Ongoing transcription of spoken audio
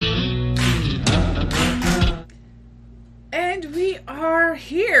And we are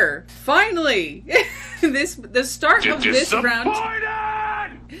here, finally. The start of this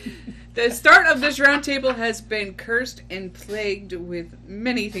roundtable has been cursed and plagued with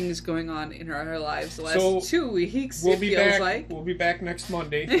many things going on in our lives the last 2 weeks. We'll be back next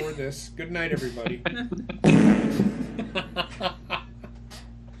Monday for this. Good night, everybody.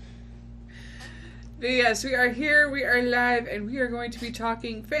 But yes, we are here, we are live, and we are going to be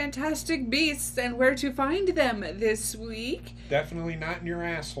talking Fantastic Beasts and where to find them this week. Definitely not in your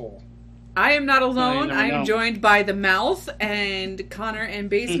asshole. I am not alone. I am joined by the Mouth and Connor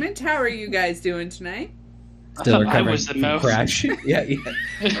and Basement. How are you guys doing tonight? Still recovering I was the Mouth. Crash. Yeah.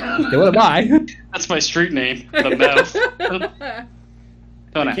 What am I? That's my street name, the Mouth.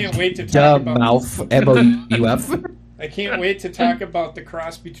 I can't wait to talk about Mouth. M-O-U-F. I can't wait to talk about the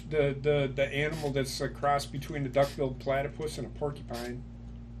cross the animal that's a cross between a duck-billed platypus and a porcupine.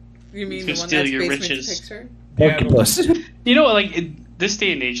 You mean to the one steal that's your Basement's riches. picture? Porcupus. You know, like in this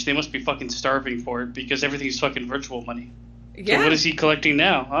day and age, they must be fucking starving for it because everything's fucking virtual money. Yeah. So what is he collecting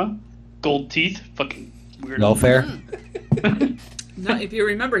now, huh? Gold teeth? Fucking weird. Welfare. No, if you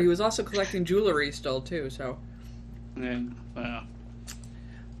remember, he was also collecting jewelry still too. So. Yeah, wow.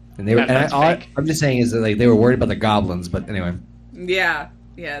 And they were. Fake. I'm just saying is that like they were worried about the goblins, but anyway. Yeah.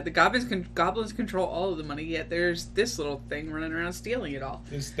 The goblins control all of the money. Yet there's this little thing running around stealing it all.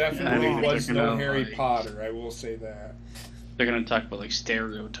 This definitely was no Harry Potter. I will say that. They're gonna talk about like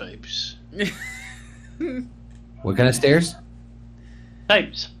stereotypes. What kind of stairs?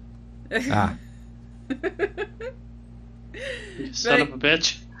 Types. Ah. You son of a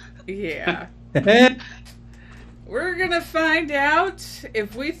bitch. Yeah. We're gonna find out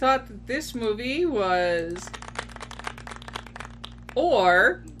if we thought that this movie was,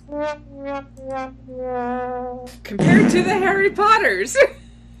 or compared to the Harry Potters.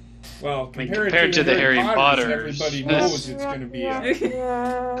 Well, compared to the Harry Potters, everybody knows it's going to be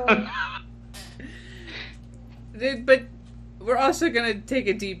But we're also going to take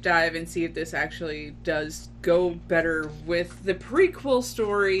a deep dive and see if this actually does go better with the prequel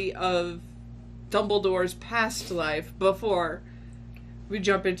story of Dumbledore's past life before we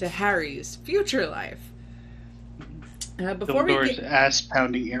jump into Harry's future life. Before Dumbledore's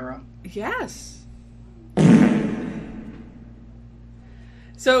ass-pounding era. Yes.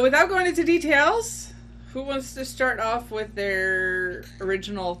 So, without going into details, who wants to start off with their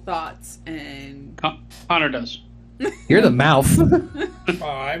original thoughts? And Connor does. You're the Mouth.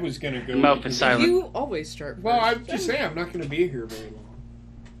 I was going to go. Mouth is silent. You always start first. Well, I'm just saying I'm not going to be here very long.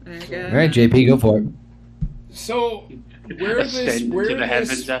 Okay. All right, JP, go for it. So, where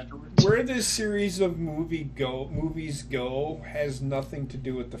this series of movies go has nothing to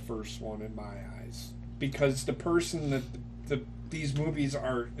do with the first one in my eyes, because the person that these movies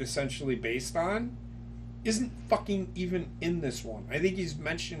are essentially based on isn't fucking even in this one. I think he's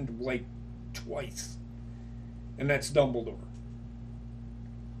mentioned like twice, and that's Dumbledore.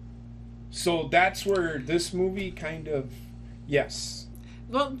 So that's where this movie kind of, yes.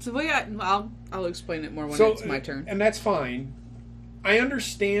 Well, the way I'll explain it more when it's my turn. And that's fine. I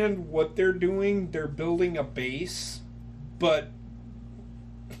understand what they're doing. They're building a base, but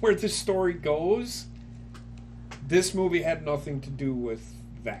where the story goes, this movie had nothing to do with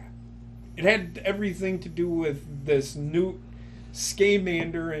that. It had everything to do with this Newt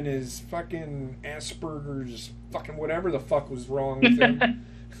Scamander and his fucking Asperger's fucking whatever the fuck was wrong with him.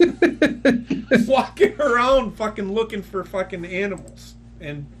 Walking around fucking looking for fucking animals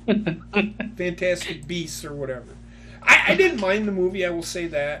and fantastic beasts or whatever. I didn't mind the movie, I will say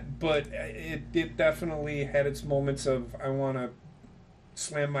that, but it definitely had its moments of I want to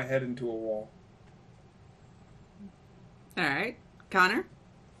slam my head into a wall. All right, Connor?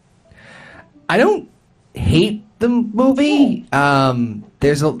 I don't hate the movie.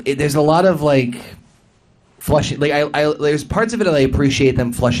 There's a lot of like flushing. Like I there's parts of it that I appreciate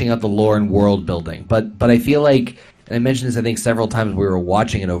them flushing out the lore and world building, but I feel like, and I mentioned this I think several times we were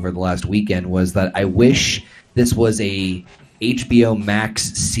watching it over the last weekend, was that I wish this was a HBO Max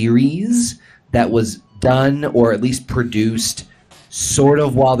series that was done or at least produced sort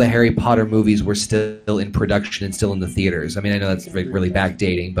of while the Harry Potter movies were still in production and still in the theaters. I mean, I know that's really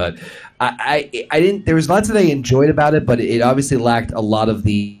backdating, but I didn't. There was lots that I enjoyed about it, but it obviously lacked a lot of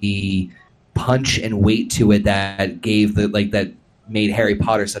the punch and weight to it that gave that made Harry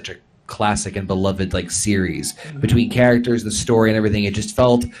Potter such a classic and beloved like series. Between characters, the story, and everything, it just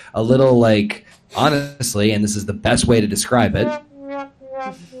felt a little like, honestly, and this is the best way to describe it.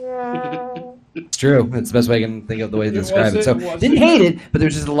 It's true. It's the best way I can think of the way to describe it. So didn't hate it, but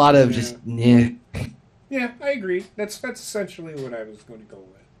there's just a lot of just Yeah, I agree. That's essentially what I was going to go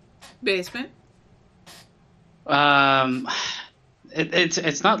with. Basement?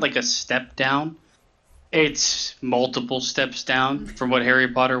 It's not like a step down. It's multiple steps down from what Harry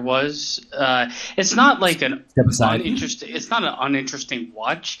Potter was. It's not like an Step aside. uninteresting. It's not an uninteresting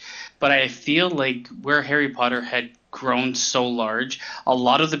watch, but I feel like where Harry Potter had grown so large, a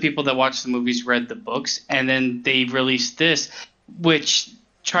lot of the people that watched the movies read the books, and then they released this, which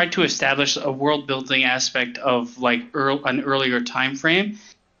tried to establish a world building aspect of like an earlier time frame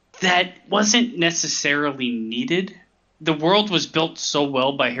that wasn't necessarily needed. The world was built so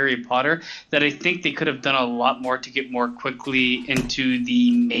well by Harry Potter that I think they could have done a lot more to get more quickly into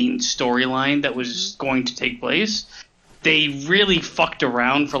the main storyline that was going to take place. They really fucked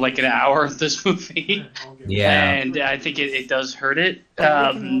around for like an hour of this movie. Yeah. And I think it does hurt it.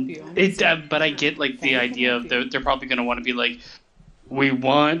 But I get like the idea of they're probably going to want to be like, we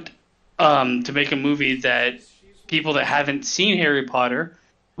want to make a movie that people that haven't seen Harry Potter,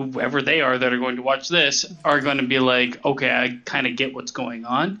 whoever they are that are going to watch this, are going to be like, okay, I kind of get what's going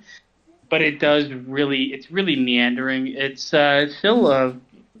on. But it's really meandering. It's still, I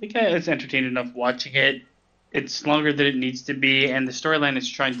think I was entertained enough watching it. It's longer than it needs to be, and the storyline it's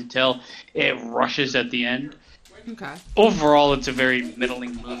trying to tell, it rushes at the end. Okay. Overall, it's a very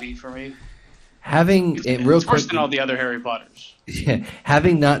middling movie for me. It's worse than all the other Harry Potters.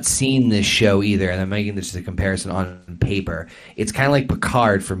 Having not seen this show either, and I'm making this as a comparison on paper, it's kind of like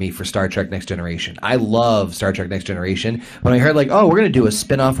Picard for me for Star Trek Next Generation. I love Star Trek Next Generation. When I heard like, oh, we're going to do a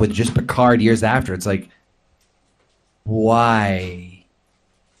spinoff with just Picard years after, it's like, why?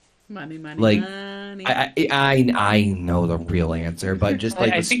 Money, like, money. I know the real answer, but just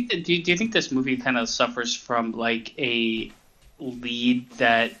like I think that, do you think this movie kind of suffers from like a lead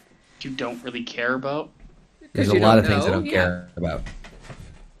that you don't really care about? There's a lot of things I don't care about.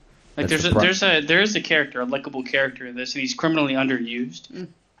 Like there is a character, a likable character in this, and he's criminally underused.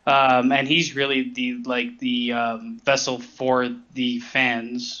 And he's really the vessel for the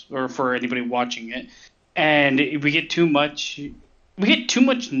fans or for anybody watching it. And we get too much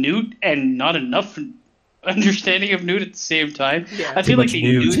Newt and not enough understanding of Newt at the same time. Yeah. I feel like they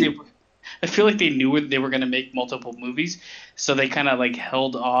knew they were going to make multiple movies, so they kind of like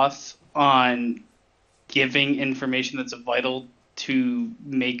held off on giving information that's vital to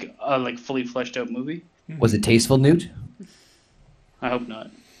make a like fully fleshed out movie. Was it tasteful, Newt? I hope not.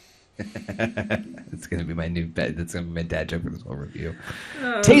 That's gonna be my new bet. That's gonna be my dad joke for this whole review.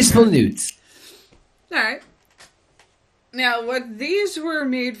 Tasteful Newts. All right. Now, what these were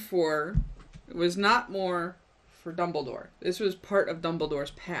made for was not more for Dumbledore. This was part of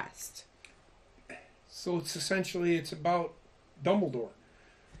Dumbledore's past. So it's about Dumbledore.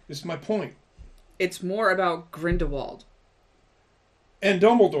 This is my point. It's more about Grindelwald. And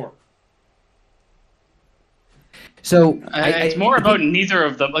Dumbledore. So it's more about neither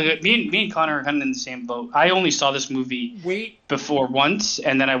of them. Like me and Connor are kind of in the same boat. I only saw this movie before once,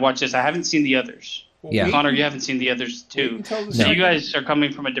 and then I watched this. I haven't seen the others. Well, Yeah. Connor, you haven't seen the others too. So you guys are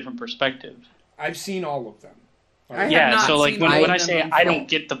coming from a different perspective. I've seen all of them. I have Yeah, not so like seen when all I of say them in I full. don't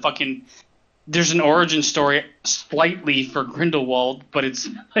get the fucking, there's an origin story slightly for Grindelwald, but it's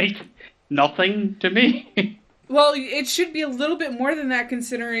like nothing to me. Well, it should be a little bit more than that,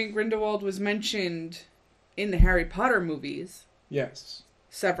 considering Grindelwald was mentioned in the Harry Potter movies Yes.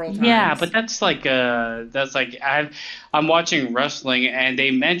 several times. Yeah, but that's like I'm watching wrestling and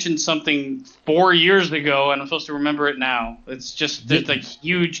they mentioned something 4 years ago and I'm supposed to remember it now. It's just there's like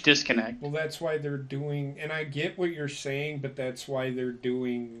huge disconnect. Well, that's why they're doing, and I get what you're saying, but that's why they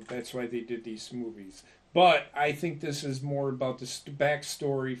did these movies. But I think this is more about the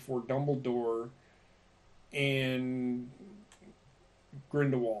backstory for Dumbledore and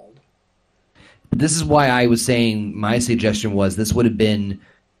Grindelwald. this is why I was saying my suggestion was this would have been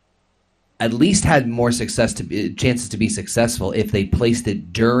at least had more chances to be successful if they placed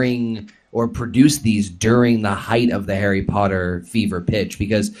it during or produced these during the height of the Harry Potter fever pitch,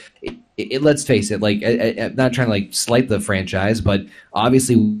 because let's face it, like I'm not trying to like slight the franchise, but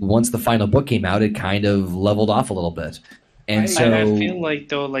obviously once the final book came out, it kind of leveled off a little bit. And so I feel like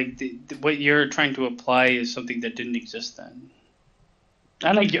though, like what you're trying to apply is something that didn't exist then.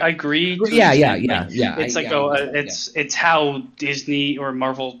 And I agree. Yeah. It's it's how Disney or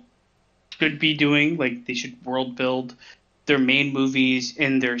Marvel should be doing. Like they should world build their main movies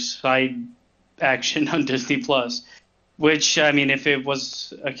in their side action on Disney Plus. Which, I mean, if it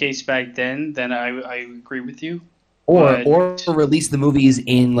was a case back then I agree with you. Or release the movies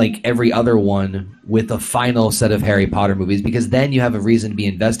in like every other one with a final set of Harry Potter movies, because then you have a reason to be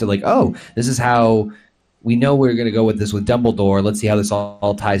invested. Like, oh, this is how we know we're going to go with this with Dumbledore. Let's see how this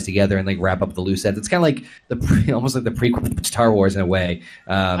all ties together and like wrap up the loose ends. It's kind of like almost like the prequel to Star Wars in a way.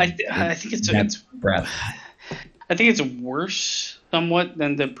 I think it's breath. I think it's worse somewhat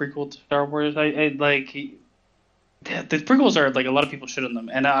than the prequel to Star Wars. I like the prequels are like a lot of people shit on them,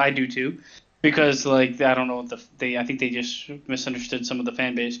 and I do too, because like I don't know what I think they just misunderstood some of the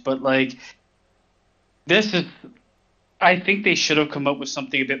fan base, but like this is. I think they should have come up with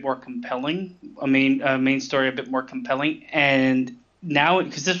something a bit more compelling, a main story a bit more compelling, and now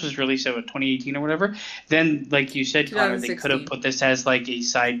because this was released in 2018 or whatever, then like you said, Connor, they could have 2016. put this as like a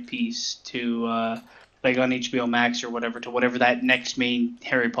side piece to like on HBO Max or whatever to whatever that next main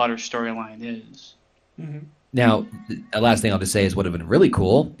Harry Potter storyline is. Mm-hmm. Now, the last thing I'll just say is what would have been really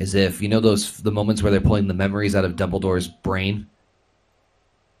cool is if the moments where they're pulling the memories out of Dumbledore's brain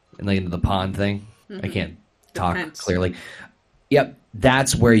and like into the pond thing. I can't talk clearly. Yep,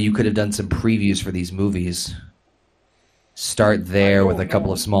 that's where you could have done some previews for these movies. Start there with a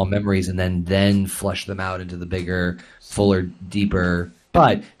couple of small memories, and then flush them out into the bigger, fuller, deeper.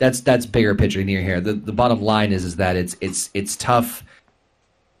 But that's bigger picture near here. The bottom line is that it's tough.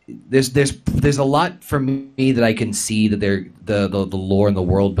 There's a lot for me that I can see that the lore and the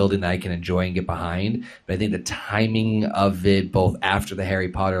world building that I can enjoy and get behind. But I think the timing of it, both after the Harry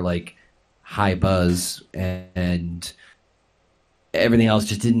Potter like high buzz and everything else,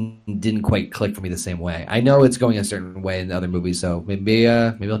 just didn't quite click for me the same way. I know it's going a certain way in other movies, so maybe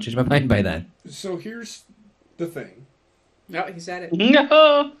I'll change my mind by then. So here's the thing. No, he said it.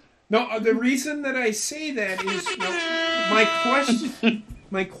 No. No, the reason that I say that is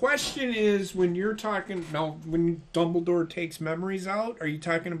my question is when you're talking when Dumbledore takes memories out, are you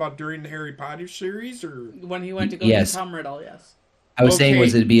talking about during the Harry Potter series or When he went to go Yes. to Tom Riddle, yes. I was saying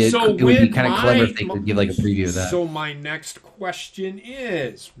it would be kind of clever if they my- could give like a preview of that. So my next question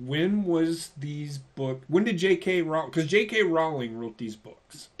is, when did J.K. Rowling, because J.K. Rowling wrote these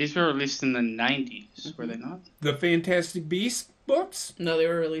books. These were released in the 90s, were they not? The Fantastic Beasts books? No, they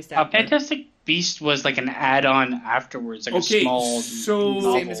were released after. Fantastic Beast was like an add-on afterwards, like a small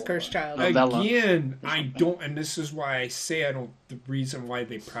novel. Same as Cursed Child. Novella. Again, I don't, and this is why I say I don't, the reason why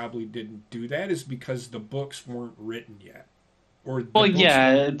they probably didn't do that is because the books weren't written yet. Well,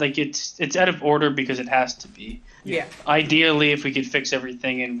 yeah, like it's out of order because it has to be. Yeah. Ideally, if we could fix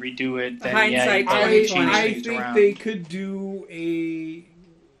everything and redo it, then Hindsight, you probably change I things think around. they could do a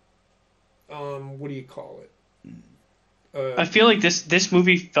what do you call it? I feel like this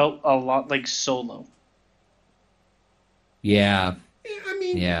movie felt a lot like Solo. Yeah. I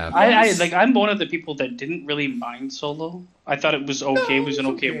mean, Yeah. I'm one of the people that didn't really mind Solo. I thought it was okay. It was an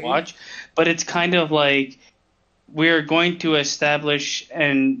okay watch, but it's kind of like we're going to establish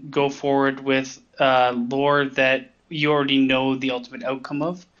and go forward with lore that you already know the ultimate outcome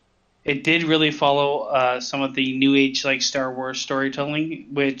of. It did really follow some of the New Age like Star Wars storytelling,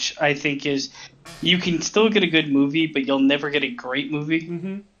 which I think is you can still get a good movie, but you'll never get a great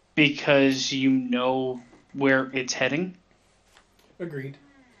movie because you know where it's heading. Agreed.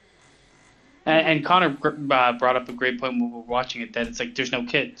 And Connor brought up a great point when we were watching it, that it's like there's no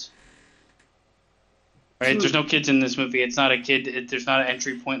kids. Right? True. There's no kids in this movie. It's not a kid. There's not an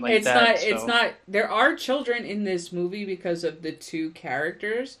entry point like that. It's not. There are children in this movie because of the two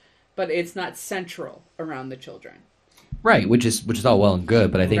characters, but it's not central around the children. Right, which is all well and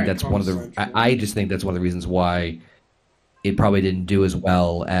good, but I think Right. that's one of the. I just think that's one of the reasons why it probably didn't do as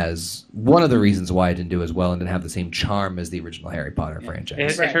well as one of the reasons why it didn't do as well and didn't have the same charm as the original Harry Potter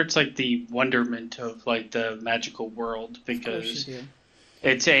franchise. It hurts like the wonderment of like the magical world because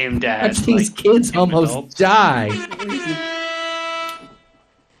it's aimed at. Watch these like, kids young almost adults. die.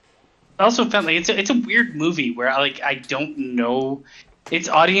 I also felt like it's a weird movie where I don't know. Its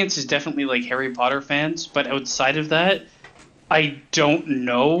audience is definitely like Harry Potter fans, but outside of that, I don't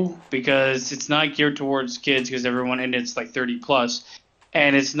know because it's not geared towards kids because everyone in it's like 30 plus,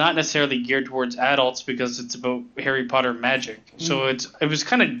 and it's not necessarily geared towards adults because it's about Harry Potter magic. So it was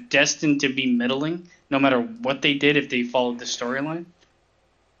kind of destined to be middling, no matter what they did if they followed the storyline.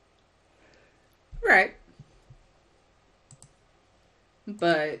 Right.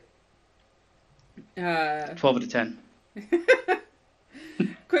 But 12 out of 10.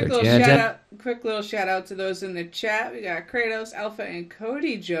 Quick little 13 out of 10. quick little shout out to those in the chat. We got Kratos, Alpha, and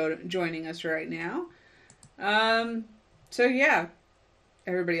Cody joining us right now. So yeah,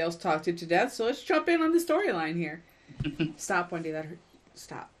 everybody else talked it to death. So let's jump in on the storyline here. Stop, Wendy. That hurt.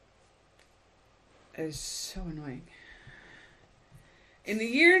 Stop. That is so annoying. In the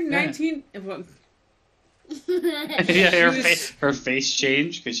year 19... Yeah, her face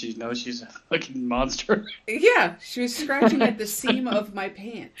changed because she knows she's a fucking monster. Yeah, she was scratching at the seam of my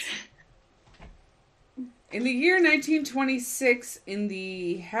pants. In the year 1926, in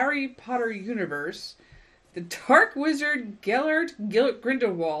the Harry Potter universe, The dark wizard Gellert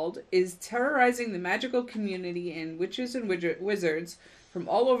Grindelwald is terrorizing the magical community, and witches and wizards from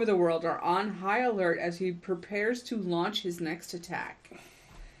all over the world are on high alert as he prepares to launch his next attack.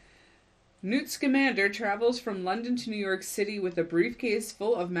 Newt Scamander travels from London to New York City with a briefcase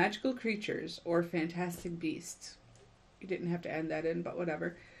full of magical creatures, or fantastic beasts. You didn't have to add that in, but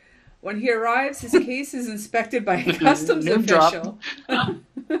whatever. When he arrives, his case is inspected by a customs official.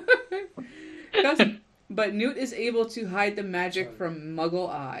 But Newt is able to hide the magic from Muggle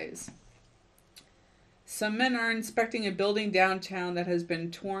eyes. Some men are inspecting a building downtown that has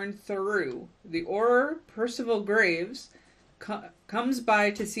been torn through. The Auror, Percival Graves, comes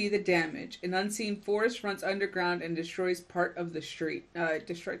by to see the damage. An unseen force runs underground and destroys part of the street.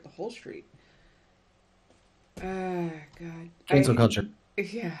 Destroyed the whole street. God. Cancel culture.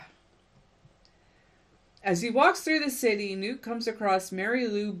 Yeah. As he walks through the city, Newt comes across Mary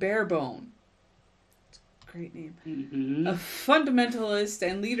Lou Barebone. Great name. Mm-hmm. A fundamentalist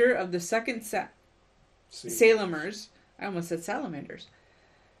and leader of the Second Salemers. I almost said salamanders.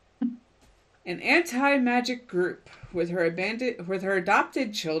 An anti-magic group with her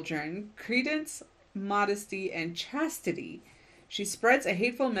adopted children, Credence, Modesty, and Chastity. She spreads a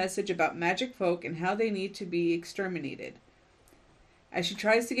hateful message about magic folk and how they need to be exterminated. As she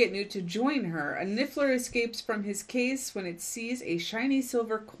tries to get Newt to join her, a Niffler escapes from his case when it sees a shiny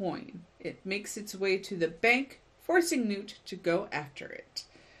silver coin. It makes its way to the bank, forcing Newt to go after it.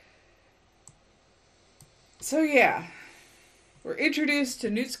 So yeah, we're introduced to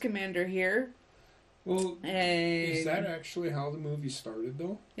Newt Scamander here. Well, is that actually how the movie started,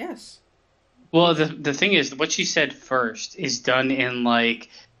 though? Yes. Well, the thing is, what she said first is done in, like,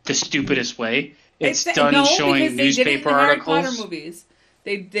 the stupidest way. It's done showing newspaper articles. Harry Potter movies.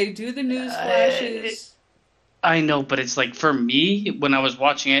 They do the news flashes. I know, but it's like, for me, when I was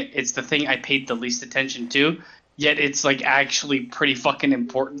watching it, it's the thing I paid the least attention to. Yet it's, like, actually pretty fucking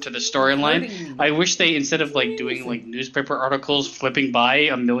important to the storyline. I wish they, instead of, like, doing, like, newspaper articles, flipping by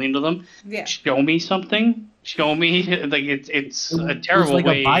a million of them, show me something. Show me, like, it's a terrible like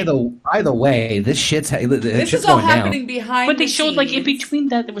way. By the way, this shit's this is all happening behind. But they showed, like, in between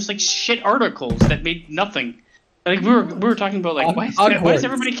that, there was, like, shit articles that made nothing. Like, we were talking about, like, why does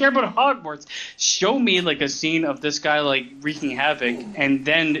everybody care about Hogwarts? Show me, like, a scene of this guy, like, wreaking havoc, and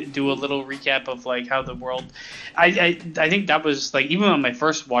then do a little recap of, like, how the world. I think that was, like, even on my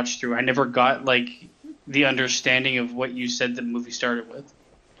first watch through, I never got, like, the understanding of what you said the movie started with.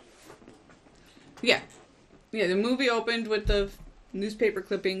 Yeah. Yeah, the movie opened with the newspaper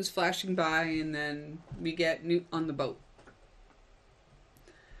clippings flashing by, and then we get Newt on the boat.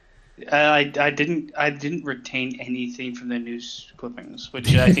 I didn't retain anything from the news clippings,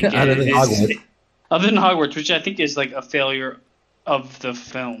 which I think other than Hogwarts, which I think is like a failure of the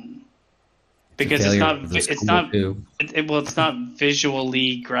film, because it's not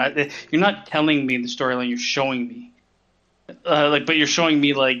visually you're not telling me the storyline, you're showing me, but you're showing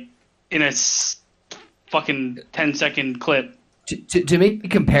me like in a fucking 10-second clip. To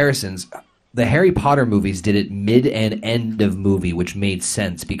make comparisons, the Harry Potter movies did it mid and end of movie, which made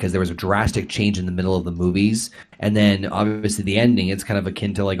sense because there was a drastic change in the middle of the movies. And then obviously the ending, it's kind of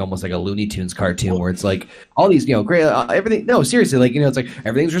akin to like almost like a Looney Tunes cartoon where it's like all these, great, everything. No, seriously, like, it's like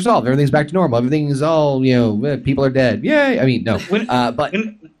everything's resolved. Everything's back to normal. Everything's all, people are dead. Yay. I mean, no. But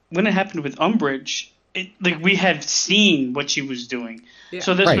when it happened with Umbridge, like we had seen what she was doing. Yeah.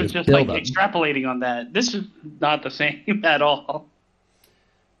 So this was just like extrapolating on that. This is not the same at all.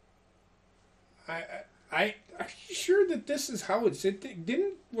 Are you sure that this is how it's?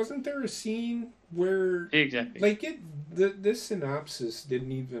 Wasn't there a scene where exactly this synopsis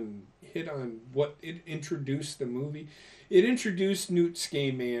didn't even hit on what it introduced the movie? It introduced Newt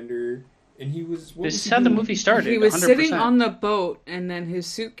Scamander, and he was. This is how the movie started. He was 100%. sitting on the boat, and then his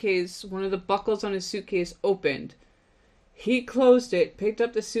suitcase, one of the buckles on his suitcase, opened. He closed it, picked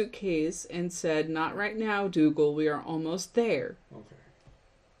up the suitcase, and said, "Not right now, Dougal. We are almost there." Okay.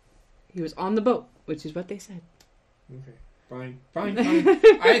 He was on the boat, which is what they said. Okay, fine.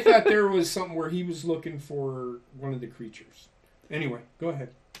 I thought there was something where he was looking for one of the creatures. Anyway, go ahead.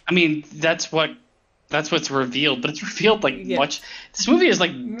 I mean, that's what's revealed, but it's revealed like much. This movie is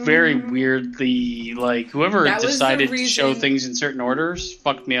like very weirdly like whoever decided to show things in certain orders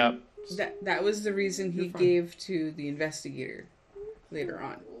fucked me up. That was the reason he gave to the investigator later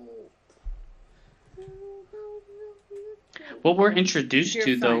on. What we're introduced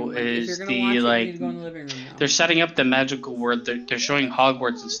to, though, is they're setting up the magical world. They're showing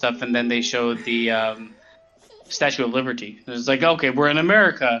Hogwarts and stuff, and then they show the Statue of Liberty. It was like, okay, we're in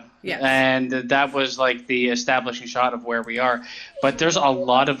America. Yes. And that was like the establishing shot of where we are. But there's a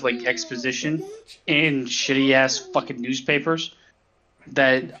lot of like exposition in shitty ass fucking newspapers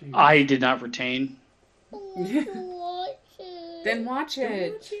that I did not retain. Then watch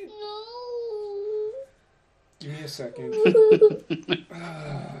it. Give me a second.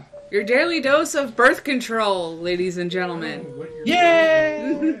 Your daily dose of birth control, ladies and gentlemen.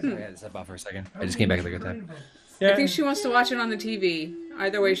 Yay! Sorry, I had to step off for a second. I just came back at a good time. I think she wants to watch it on the TV.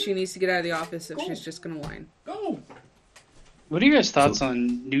 Either way, she needs to get out of the office if she's just going to whine. Go. What are your guys' thoughts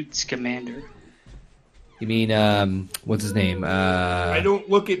on Newt Scamander? You mean, what's his name? I don't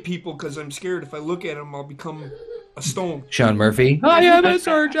look at people because I'm scared. If I look at him, I'll become a stone. Sean Murphy. I am a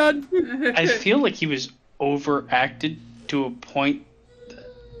surgeon. I feel like he was overacted to a point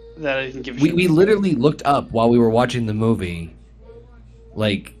that I didn't give a shit. We literally looked up while we were watching the movie.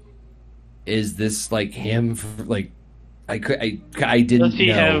 Like, is this like him? Like, I didn't Does he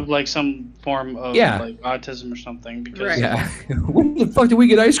know. have like some form of like autism or something? Because Right. Yeah. When the fuck did we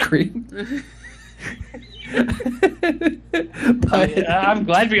get ice cream? But I'm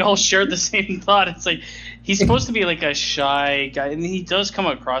glad we all shared the same thought. It's like he's supposed to be like a shy guy, and he does come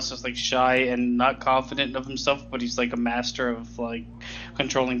across as like shy and not confident of himself, but he's like a master of like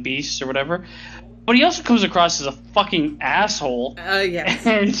controlling beasts or whatever. But he also comes across as a fucking asshole.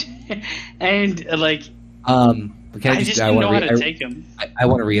 Yes. And like I just didn't know how to take him. I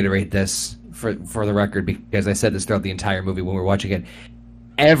want to reiterate this for the record, because I said this throughout the entire movie when we were watching it.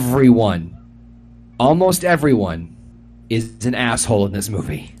 Almost everyone is an asshole in this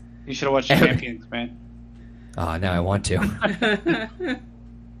movie. You should have watched Champions, man. Oh, now I want to.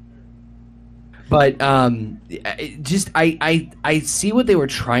 But I see what they were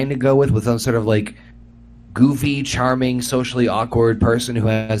trying to go with some sort of like goofy, charming, socially awkward person who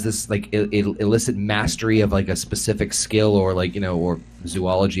has this like illicit mastery of like a specific skill or like, you know, or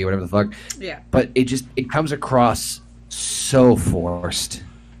zoology or whatever the fuck. Yeah. But it comes across so forced.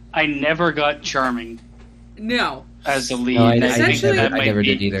 I never got charming. No. As the lead. No, I never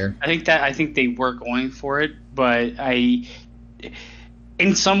did either. I think they were going for it, but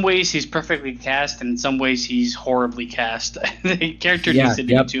in some ways he's perfectly cast, and in some ways he's horribly cast. The character needs to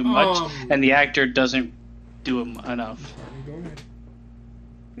do too much, and the actor doesn't do him enough.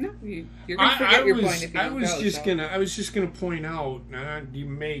 No, you're gonna forget your point if you I don't was go, just so. gonna point out.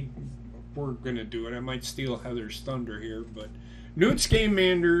 We're gonna do it. I might steal Heather's thunder here, but Newt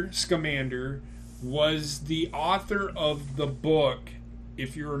Scamander was the author of the book,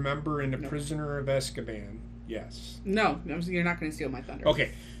 if you remember, in The Prisoner of Azkaban. Yes. No, you're not going to steal my thunder.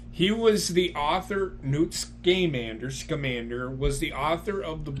 Okay. He was the author. Newt Scamander was the author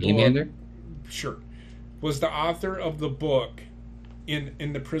of the book. Scamander? Sure. Was the author of the book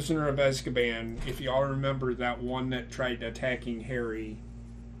in The Prisoner of Azkaban. If you all remember that one that tried attacking Harry,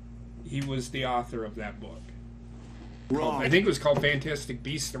 he was the author of that book. Wrong. I think it was called Fantastic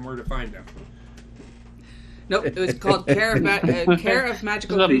Beasts and Where to Find Them. Nope, it was called Care of Magical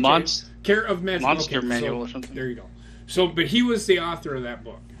Creatures. Care of Magical Monster Manual or something. There you go. So, but he was the author of that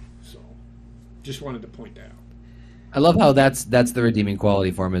book. So, just wanted to point that out. I love how that's the redeeming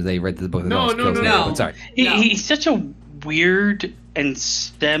quality for him, is they read the book. No. But sorry. He's such a weird and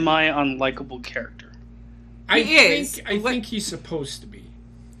semi-unlikable character. I think he's supposed to be.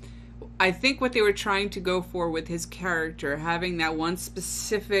 I think what they were trying to go for with his character, having that one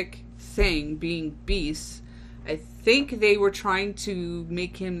specific thing being Beast, I think they were trying to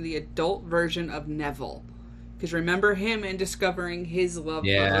make him the adult version of Neville. Because remember him and discovering his love for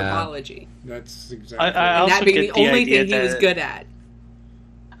herbology. That's exactly and that being the only thing he was good at.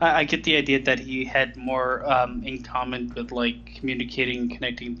 I get the idea that he had more in common with like communicating and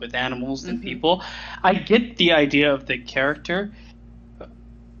connecting with animals than people. I get the idea of the character,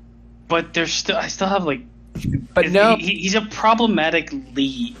 but I still have like. But no, he's a problematic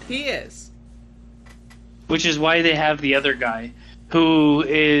lead. He is. Which is why they have the other guy, who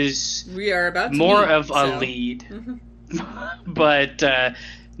is more of a lead, but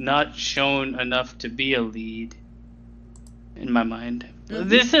not shown enough to be a lead, in my mind.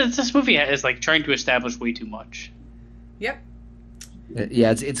 This movie is like trying to establish way too much. Yep.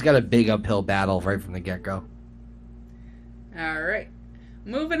 Yeah, it's got a big uphill battle right from the get-go. All right.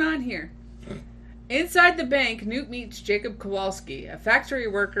 Moving on here. Inside the bank, Newt meets Jacob Kowalski, a factory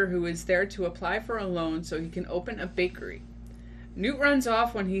worker who is there to apply for a loan so he can open a bakery. Newt runs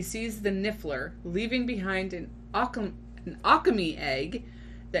off when he sees the Niffler, leaving behind an alchemy egg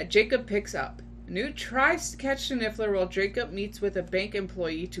that Jacob picks up. Newt tries to catch the Niffler while Jacob meets with a bank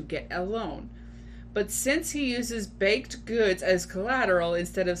employee to get a loan. But since he uses baked goods as collateral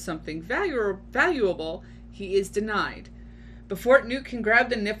instead of something valuable, He is denied. Before Newt can grab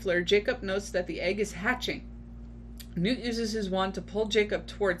the Niffler, Jacob notes that the egg is hatching. Newt uses his wand to pull Jacob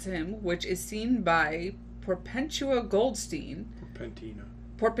towards him, which is seen by Porpentina Goldstein.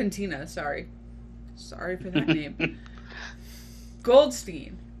 Porpentina, sorry. Sorry for that name.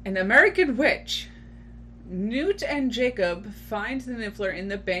 Goldstein, an American witch. Newt and Jacob find the Niffler in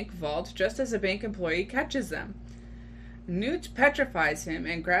the bank vault just as a bank employee catches them. Newt petrifies him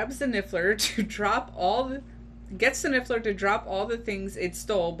and grabs the Niffler to drop all the things it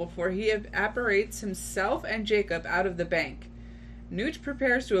stole before he apparates himself and Jacob out of the bank. Newt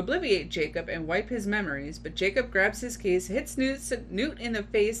prepares to obliviate Jacob and wipe his memories, but Jacob grabs his case, hits Newt in the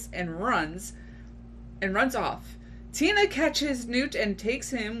face, and runs off. Tina catches Newt and takes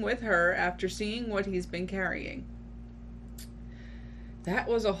him with her after seeing what he's been carrying. That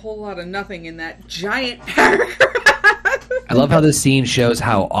was a whole lot of nothing in that giant paragraph. I love how this scene shows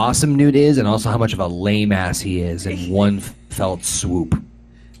how awesome Newt is and also how much of a lame ass he is in one felt swoop.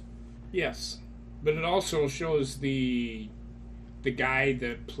 Yes, but it also shows the guy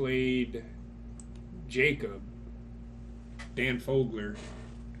that played Jacob, Dan Fogler.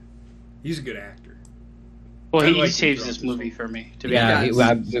 He's a good actor. Well, he saves this movie for me. To be honest.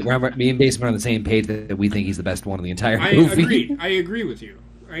 Me and Baseman are on the same page that we think he's the best one in the entire movie. I agree with you.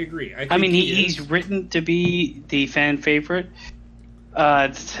 I agree. I mean, he's written to be the fan favorite.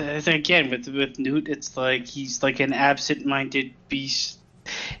 Again, with Newt, it's like he's like an absent-minded beast.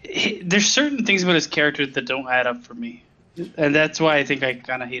 There's certain things about his character that don't add up for me, and that's why I think I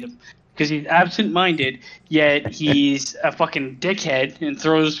kind of hate him. Because he's absent-minded, yet he's a fucking dickhead and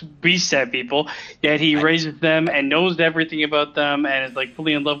throws beasts at people. Yet he raises them and knows everything about them and is like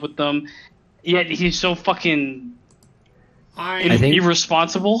fully in love with them. Yet he's so fucking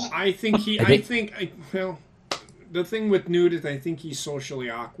irresponsible. Well, the thing with Newt is I think he's socially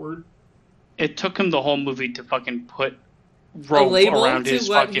awkward. It took him the whole movie to fucking put rope around his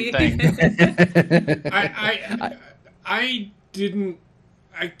fucking thing.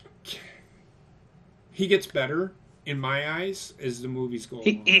 He gets better in my eyes as the movies go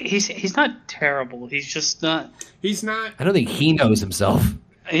along. He's not terrible. He's just not. He's not. I don't think he knows himself.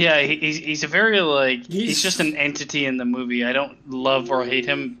 Yeah, he's a very he's just an entity in the movie. I don't love or hate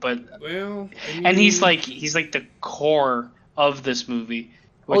him, but and he's like the core of this movie,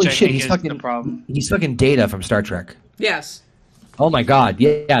 which I think is the problem. He's fucking Data from Star Trek. Yes. Oh my God!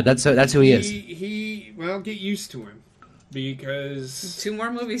 Yeah, that's who he is. Get used to him. Because 2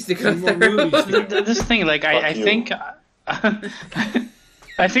 more movies to go through. This thing, like, I think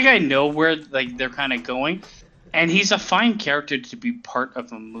I know where like they're kind of going, and he's a fine character to be part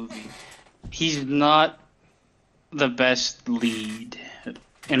of a movie. He's not the best lead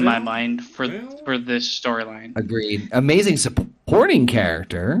in my mind for this storyline. Agreed. Amazing supporting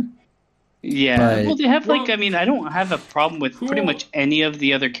character. Yeah, well, they have I mean, I don't have a problem with pretty much any of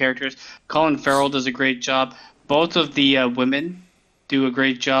the other characters. Colin Farrell does a great job. Both of the women do a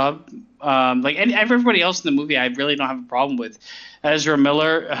great job. And everybody else in the movie, I really don't have a problem with. Ezra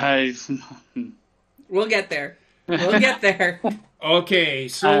Miller, we'll get there. We'll get there. Okay,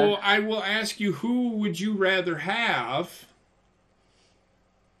 so I will ask you, who would you rather have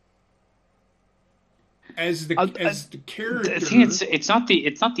as the character? I think it's not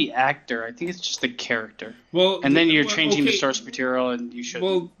the actor. I think it's just the character. Well, and then you're changing the source material, and you should.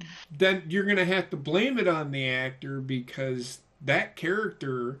 Well, then you're going to have to blame it on the actor because that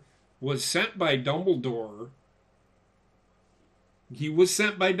character was sent by Dumbledore. He was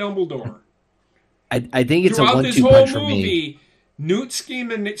sent by Dumbledore. I think it's throughout a 1-2 this whole punch for movie, me. Newt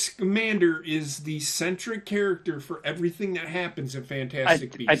Scamander is the centric character for everything that happens in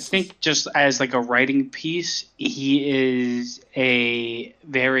Fantastic Beasts. I think just as like a writing piece, he is a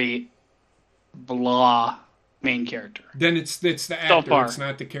very blah main character. Then it's the actor, it's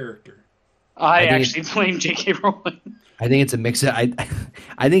not the character. I actually blame J.K. Rowling. I think it's a mix of I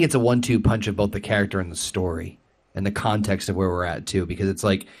think it's a 1-2 punch of both the character and the story and the context of where we're at too, because it's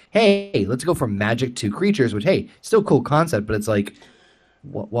like, hey, let's go from magic to creatures, which still cool concept, but it's like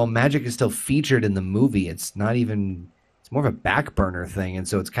while magic is still featured in the movie, it's not even. It's more of a back burner thing, and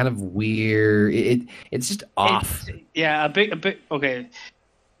so it's kind of weird. It's just off. A bit. Okay.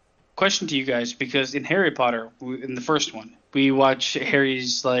 Question to you guys, because in Harry Potter, in the first one, we watch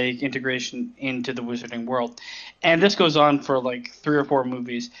Harry's like integration into the wizarding world, and this goes on for like 3 or 4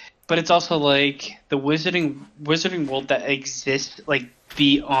 movies. But it's also like the wizarding world that exists like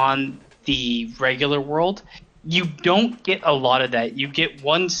beyond the regular world. You don't get a lot of that. You get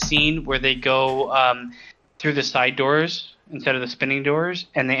one scene where they go through the side doors instead of the spinning doors,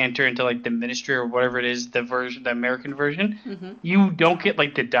 and they enter into like the ministry or whatever it is, the American version. You don't get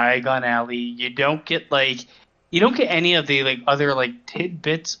like the Diagon Alley. You don't get any of the like other like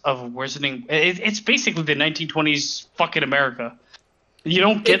tidbits of wizarding. It's basically the 1920s fucking America. You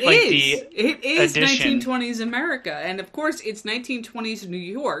don't get it is addition. 1920s America, and of course it's 1920s New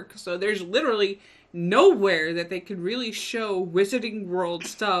York. So there's literally nowhere that they could really show Wizarding World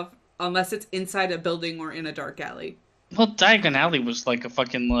stuff unless it's inside a building or in a dark alley. Well, Diagon Alley was like a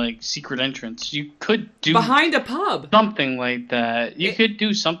fucking like secret entrance. You could do behind a pub, something like that. You could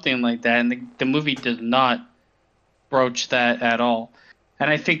do something like that, and the movie does not broach that at all. And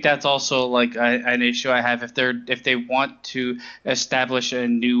I think that's also like an issue I have if they want to establish a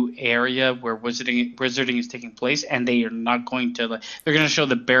new area where wizarding is taking place, and they are not going to they're going to show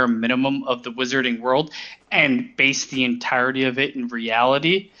the bare minimum of the Wizarding World and base the entirety of it in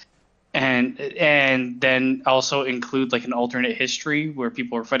reality. And then also include like an alternate history where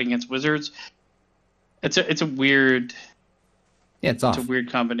people are fighting against wizards. It's a weird. Yeah, it's off. It's a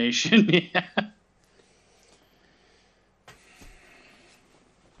weird combination. Yeah.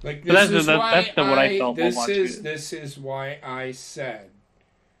 Like this is what I felt. This is why I said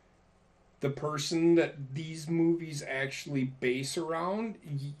the person that these movies actually base around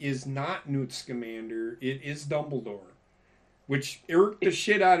is not Newt Scamander. It is Dumbledore. Which irked the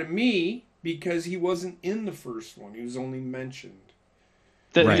shit out of me because he wasn't in the first one. He was only mentioned.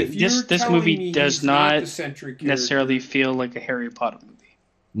 This movie does not necessarily feel like a Harry Potter movie.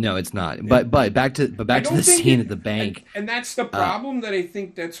 No, it's not. But back to the scene at the bank. And that's the problem that I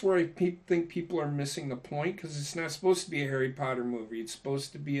think that's where I think people are missing the point, because it's not supposed to be a Harry Potter movie. It's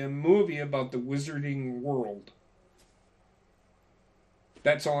supposed to be a movie about the Wizarding World.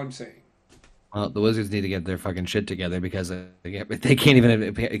 That's all I'm saying. Well, the Wizards need to get their fucking shit together because they can't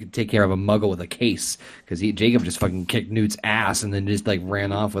even take care of a Muggle with a case, because Jacob just fucking kicked Newt's ass and then just like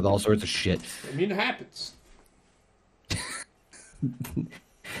ran off with all sorts of shit. I mean, it happens.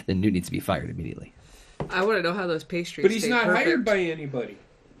 Then Newt needs to be fired immediately. I want to know how those pastries. But he's not hired by anybody.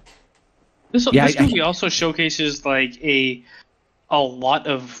 This movie also showcases like a lot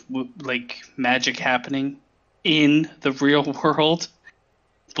of like magic happening in the real world,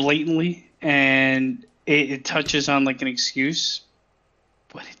 blatantly. And it touches on like an excuse,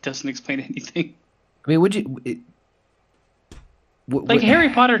 but it doesn't explain anything. I mean, Harry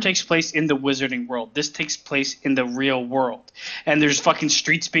Potter takes place in the Wizarding World. This takes place in the real world. And there's fucking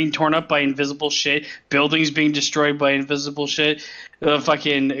streets being torn up by invisible shit, buildings being destroyed by invisible shit, the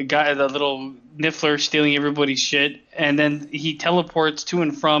fucking guy, the little Niffler stealing everybody's shit, and then he teleports to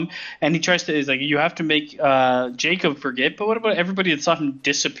and from, and he tries to, like, you have to make Jacob forget, but what about everybody that saw him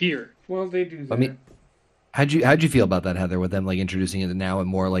disappear? Well, they do that. I mean, how'd you feel about that, Heather, with them like introducing it now and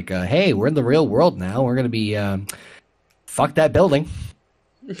more like, hey, we're in the real world now, we're gonna be fuck that building.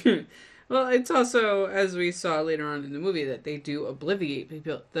 Well, it's also, as we saw later on in the movie, that they do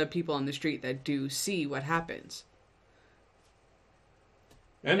obliviate the people on the street that do see what happens.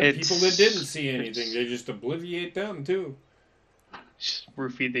 And the people that didn't see anything, they just obliviate them too. Just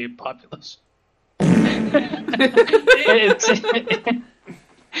roofie the populace.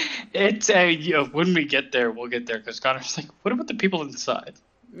 When we get there, we'll get there, because Connor's like, what about the people inside?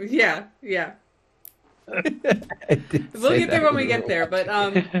 Yeah. We'll get there when we get there, but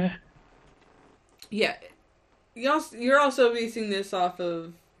yeah. You're also basing this off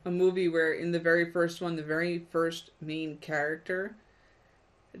of a movie where in the very first one, the very first main character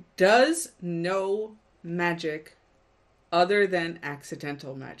does no magic other than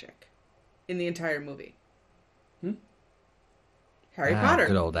accidental magic in the entire movie. Harry Potter.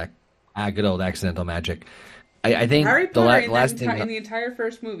 Good old accidental magic. I think Harry Potter in the entire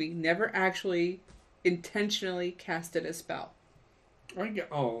first movie never actually intentionally casted a spell.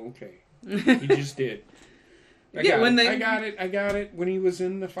 Okay. He just did. I got it. When he was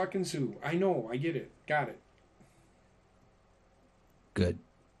in the fucking zoo. I know. I get it. Got it. Good.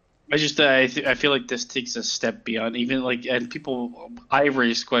 I feel like this takes a step beyond even like, and people, I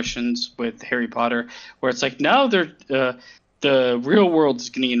raised questions with Harry Potter where it's like, now the real world is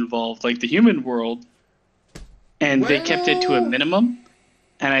getting involved, like the human world, and they kept it to a minimum.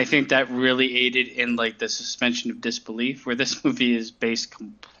 And I think that really aided in like the suspension of disbelief, where this movie is based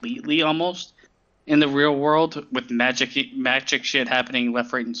completely almost in the real world with magic shit happening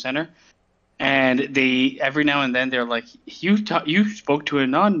left, right, and center. And they every now and then they're like, you spoke to a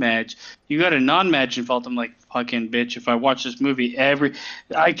non-mage, you got a non-mage involved. I'm like, fucking bitch! If I watch this movie,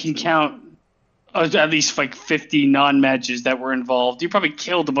 I can count at least like 50 non-mages that were involved. You probably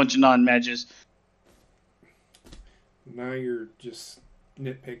killed a bunch of non-mages. Now you're just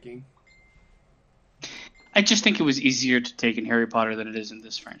nitpicking. I just think it was easier to take in Harry Potter than it is in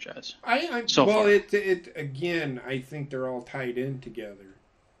this franchise. So well, far. it again. I think they're all tied in together.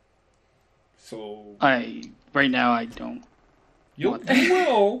 So Right now I don't. you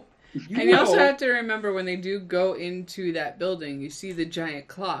will. And you also have to remember when they do go into that building, you see the giant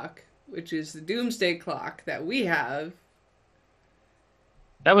clock, which is the Doomsday Clock that we have.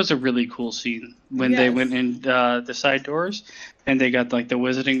 That was a really cool scene when they went in the side doors and they got like the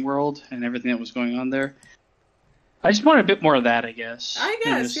Wizarding World and everything that was going on there. I just wanted a bit more of that, I guess.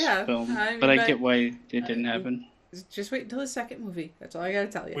 in this film. But I get why it didn't happen. Just wait until the second movie. That's all I gotta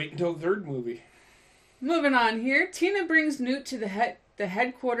tell you. Wait until the third movie. Moving on here, Tina brings Newt to the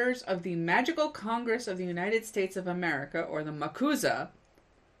headquarters of the Magical Congress of the United States of America, or the MACUSA,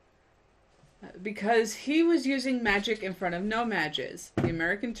 because he was using magic in front of no mages, the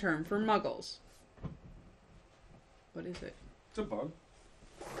American term for muggles. What is it? It's a bug.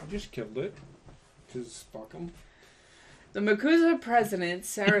 I just killed it. Because fuck 'em. The MACUSA president,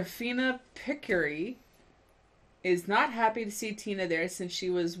 Serafina Pickery, is not happy to see Tina there since she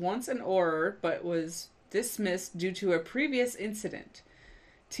was once an Auror but was dismissed due to a previous incident.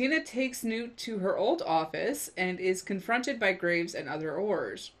 Tina takes Newt to her old office and is confronted by Graves and other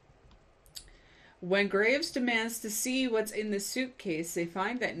Aurors. When Graves demands to see what's in the suitcase, they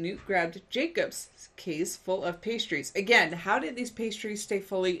find that Newt grabbed Jacob's case full of pastries. Again, how did these pastries stay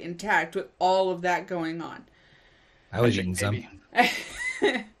fully intact with all of that going on? I was eating some.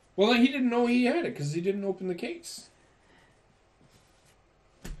 Well, he didn't know he had it because he didn't open the case.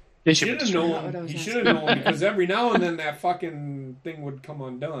 They He should have known. He should have known because every now and then that fucking thing would come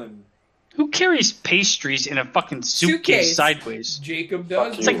undone. Who carries pastries in a fucking suitcase sideways? Jacob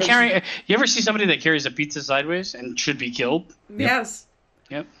does. It's like carrying. You ever see somebody that carries a pizza sideways and should be killed? Yes.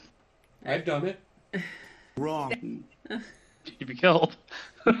 Yep. I've done it. Wrong. You'd be killed.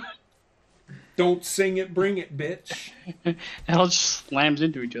 Don't sing it, bring it, bitch. It all just slams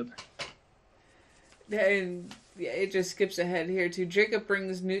into each other. And it just skips ahead here to Jacob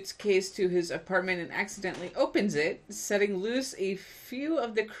brings Newt's case to his apartment and accidentally opens it, setting loose a few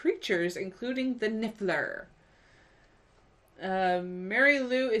of the creatures, including the Niffler. Mary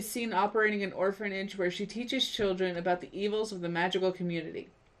Lou is seen operating an orphanage where she teaches children about the evils of the magical community.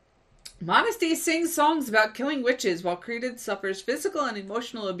 Modesty sings songs about killing witches while Credence suffers physical and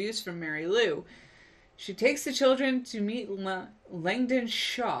emotional abuse from Mary Lou. She takes the children to meet Langdon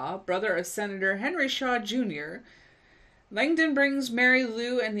Shaw, brother of Senator Henry Shaw Jr. Langdon brings Mary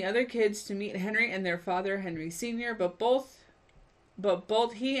Lou and the other kids to meet Henry and their father, Henry Sr., but both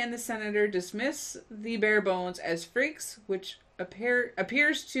he and the senator dismiss the bare bones as freaks, which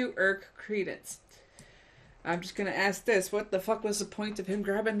appears to irk Credence. I'm just going to ask this. What the fuck was the point of him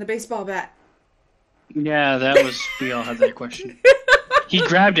grabbing the baseball bat? Yeah, that was... We all had that question. He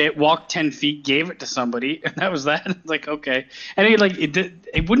grabbed it, walked 10 feet, gave it to somebody, and that was that. It's like, okay. And he, like,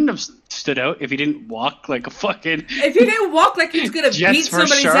 it wouldn't have stood out if he didn't walk like a fucking... If he didn't walk like he was going to beat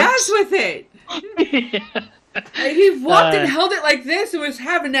somebody's ass with it. Yeah. He walked and held it like this and was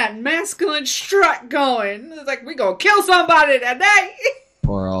having that masculine strut going. It's like, we gonna kill somebody today.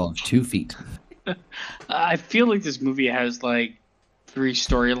 For all of 2 feet. I feel like this movie has like 3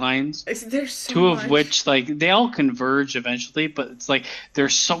 storylines. There's so two much. of which like they all converge eventually, but it's like they're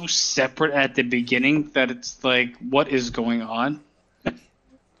so separate at the beginning that it's like, what is going on? Well,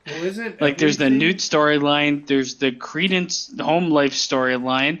 isn't like there's the Newt storyline, there's the Credence home life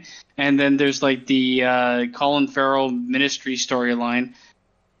storyline, and then there's like the Colin Farrell ministry storyline.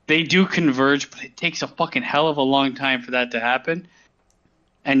 They do converge, but it takes a fucking hell of a long time for that to happen.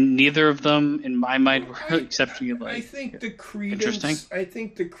 And neither of them, in my mind, were exceptionally like. I think the Credence. Interesting. I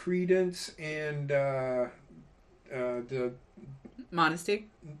think the Credence and the Modesty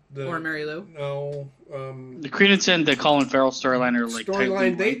or Mary Lou. No, the Credence and the Colin Farrell storyline are like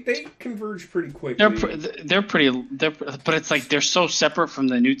storyline. They converge pretty quickly. They're pretty. But it's like they're so separate from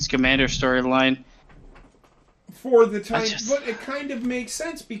the Newt Scamander storyline. For the time, but it kind of makes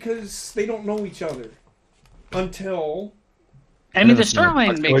sense because they don't know each other until. I mean, the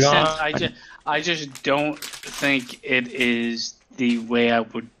storyline makes sense. I just don't think it is the way I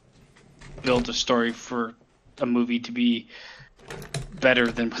would build a story for a movie to be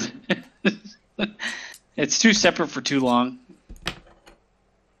better than. It's too separate for too long.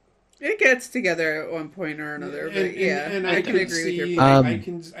 It gets together at one point or another, but and I can agree with your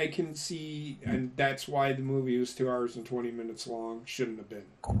point. I can see, and that's why the movie was 2 hours and 20 minutes long. Shouldn't have been.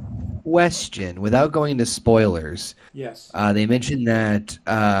 Question, without going into spoilers. Yes. They mentioned that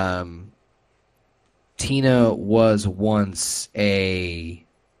Tina was once but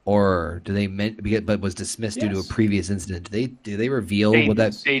was dismissed due to a previous incident. Do they reveal what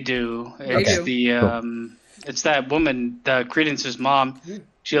that? They do. Okay. It's the It's that woman, Credence's mom.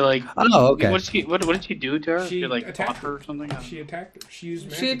 She like. Oh, okay. What did she do to her? She like attacked fought her or something. She attacked her. She used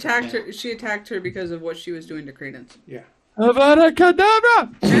magic. She attacked her because of what she was doing to Credence. Yeah. Avada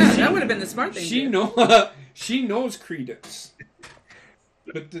Kedavra! Yeah, that would have been the smart thing. She knows Credence.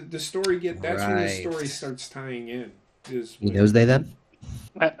 But the story that's when the story starts tying in. He knows they then?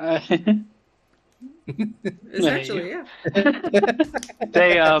 Essentially, yeah.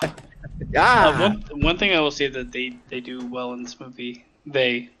 They one thing I will say that they do well in this movie,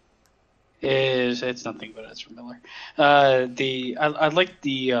 it's nothing but Ezra Miller. I like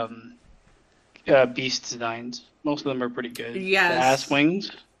the beast designs. Most of them are pretty good. Yes. The ass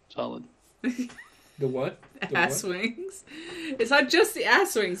wings, solid. The what? Ass wings. It's not just the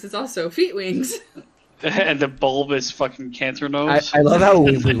ass wings; it's also feet wings. And the bulbous fucking cancer nose. I love how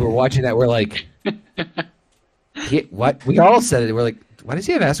we were watching that. We're like, what? We all said it. We're like, why does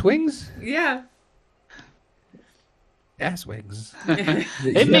he have ass wings? Yeah. Ass wings.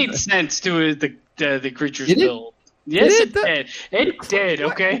 It made sense to the creature's Did it? build. Yes, Did it did. It did.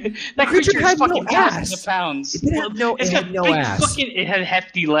 Okay, that creature had no fucking ass. thousands of pounds. It had no big ass. Fucking, it had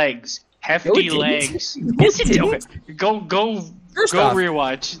hefty legs. No, it didn't. Legs. No, Yes, it it did. didn't. Okay. Go First off-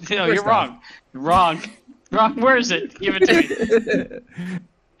 rewatch. No, first you're wrong. Wrong. Where is it? Give it to me.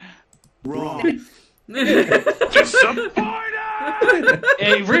 Wrong.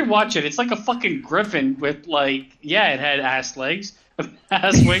 Hey, rewatch it. It's like a fucking griffin with like, it had ass legs,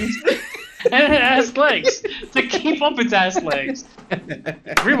 ass wings, and it had ass legs to keep up its ass legs.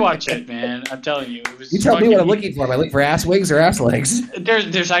 Rewatch it, man. I'm telling you. It was You tell me fucking- what I'm looking for. Am I looking for ass wings or ass legs?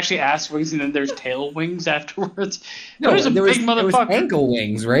 There's actually ass wings and then there's tail wings afterwards. No, There's a there big was motherfucker. ankle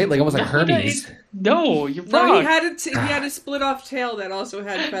wings, right? Like almost like Hermes. No, you're No, wrong. he had a split off tail that also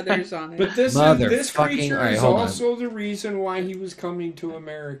had feathers on it. But this Motherfucking- creature all right, is hold on. also the reason why he was coming to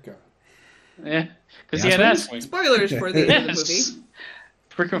America. Yeah, because The he had ass ass wings. Spoilers for the end of the movie. Yes.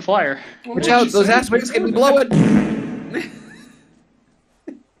 Freaking flyer. Watch out, those ass wings can be blowing.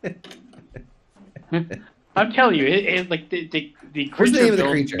 I'm telling you, it like the creature. What's the name of the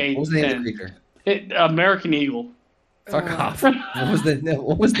build creature? made What was the name of the sense. creature? American Eagle. Fuck off. What was the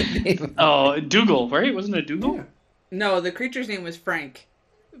name? Oh, Dougal, right? Wasn't it Dougal? Yeah. No, the creature's name was Frank,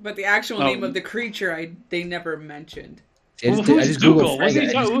 but the actual name of the creature they never mentioned. Who's Googled Dougal? Frank.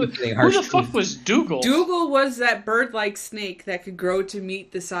 Who the fuck was Dougal? Dougal was that bird-like snake that could grow to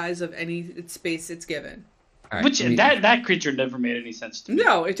meet the size of any space it's given. All right, Which let me- that creature never made any sense to me.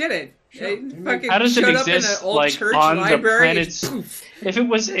 No, it didn't. It fucking How does it showed up in an exist old like church on the library. planet's? Poof. If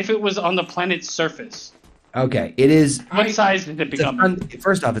it was on the planet's surface, Okay, it is. what size did it It's a become?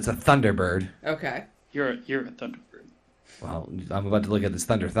 first off, it's a thunderbird. Okay. You're a Thunderbird. Well, I'm about to look at this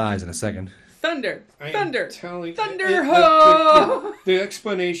thunder thighs in a second. Thunder. I am Thunder. telling- Thunder ho! The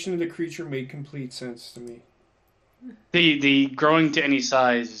explanation of the creature made complete sense to me. The growing to any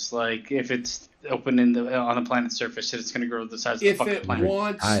size is like if it's open on the planet's surface, it's going to grow to the size of the If fucking it planet.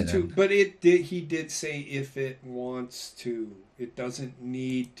 wants I to, know. but he did say if it wants to. It doesn't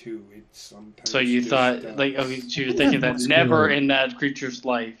need to. It sometimes. So you just thought, does. like, okay, so you're thinking that That's never cool. in that creature's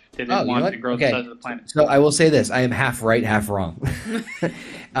life did it Oh, you know want what? to grow Okay. the size of the planet. So I will say this: I am half right, half wrong.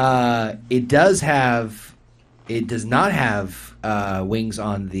 It does not have wings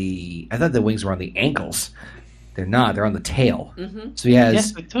on the. I thought the wings were on the ankles. They're not. They're on the tail. Mm-hmm. So he has.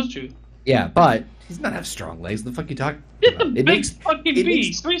 Yes, I told you. Yeah, but he's not have strong legs. The fuck you talking It's a about? big fucking it makes-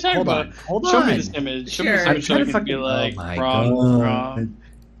 beast. What are you talking hold about? on, hold Show me on. this image. Show Sure. me this I'm image so trying I to can be fucking. like, Oh my wrong, God. wrong.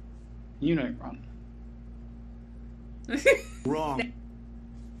 You know you're wrong. Wrong.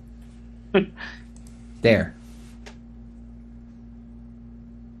 There.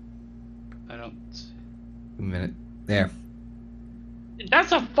 I don't. A minute. There.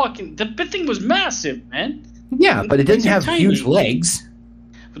 That's a fucking. The thing was massive, man. Yeah, but it doesn't Legs are have tiny. huge legs.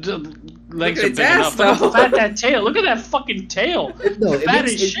 The legs at are its big ass, enough. Look how though. fat that tail. Look at that fucking tail. No, Fat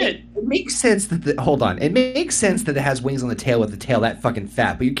as shit. It makes sense that hold on. It makes sense that it has wings on the tail with the tail that fucking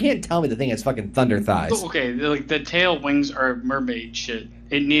fat, but you can't tell me the thing has fucking thunder thighs. Okay, like the tail wings are mermaid shit.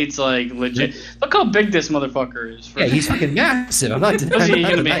 It needs like legit. Look how big this motherfucker is. Yeah, he's fucking massive. I'm not Was denying he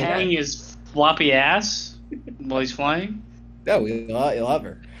gonna be that. hanging his floppy ass while he's flying? No, you'll have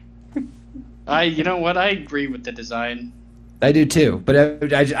her. You know what? I agree with the design. I do too, but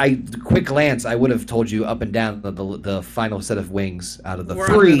I quick glance, I would have told you up and down the final set of wings out of the Were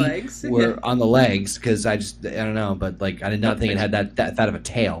on three the legs. were Yeah. on the legs because I don't know, but like I did not think it had that fat of a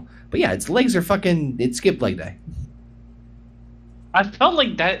tail. But yeah, its legs are fucking. It skipped leg day. I felt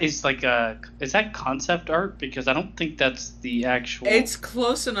like that is like is that concept art? Because I don't think that's the actual. It's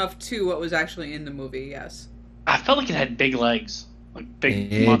close enough to what was actually in the movie, yes. I felt like it had big legs, like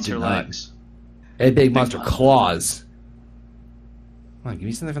big It monster did not. legs. And big monster claws. Come on, give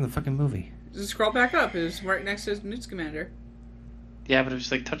me something from the fucking movie. Just scroll back up. It was right next to his Newt's commander. Yeah, but it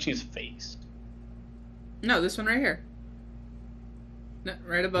was like touching his face. No, this one right here. No,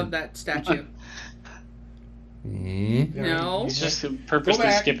 right above that statue. No. He's just purposely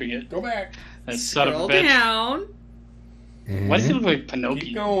skipping it. Go back. That son of a Scroll bitch. down. Why does he look like Pinocchio?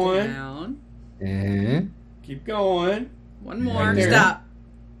 Keep going. Down. Keep going. One more. Right there. Stop.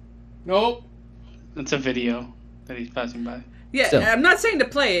 Nope. That's a video that he's passing by. Yeah, Still. I'm not saying to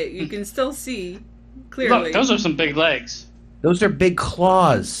play it. You can still see clearly. Look, those are some big legs. Those are big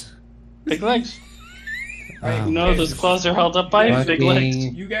claws. Big legs. Oh, No, those claws are held up by big fucking- legs.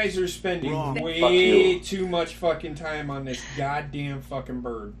 You guys are spending Wrong. Fuck way you. too much fucking time on this goddamn fucking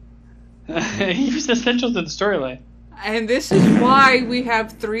bird. He was essential to the storyline. And this is why we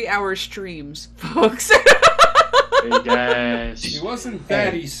have 3-hour streams, folks. Hey guys. He wasn't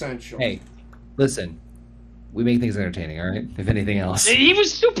that essential. Hey, listen. We make things entertaining, all right? If anything else. He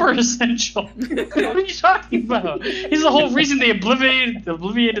was super essential. What are you talking about? He's the whole reason they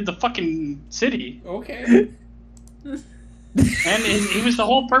obliviated the fucking city. Okay. And he was the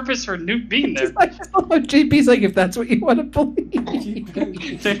whole purpose for Newt being there. JP's like, if that's what you want to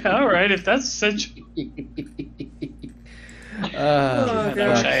believe. Alright, if that's essential. Oh, I wish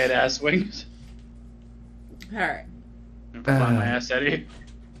I had ass wings. Alright. Fly my ass out of here.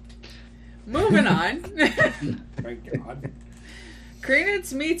 Moving on. Thank God.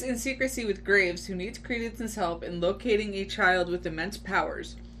 Credence meets in secrecy with Graves, who needs Credence's help in locating a child with immense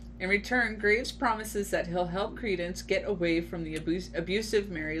powers. In return, Graves promises that he'll help Credence get away from the abusive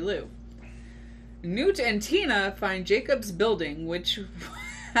Mary Lou. Newt and Tina find Jacob's building, which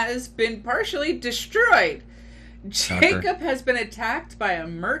has been partially destroyed. Jacob has been attacked by a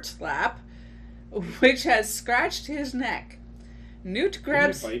Murtlap, which has scratched his neck. Newt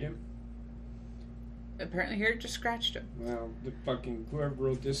grabs... Did it bite him? Apparently here it just scratched him. Well, the fucking whoever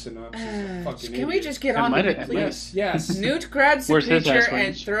wrote this synopsis is a fucking Can we idiot. just get I on might with it, have- please? Yes. Newt grabs the Where's his creature ass and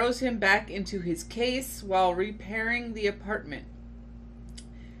wings? throws him back into his case while repairing the apartment.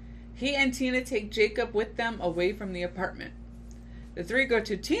 He and Tina take Jacob with them away from the apartment. The three go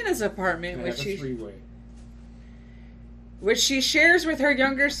to Tina's apartment, Have a three-way. which she shares with her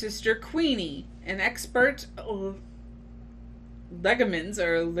younger sister, Queenie, an expert legilimens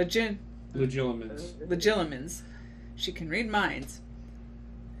or legilimens. She can read minds.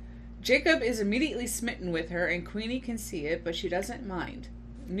 Jacob is immediately smitten with her, and Queenie can see it, but she doesn't mind.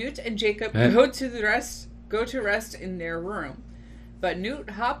 Newt and Jacob go to rest in their room, but Newt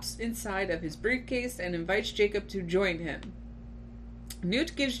hops inside of his briefcase and invites Jacob to join him.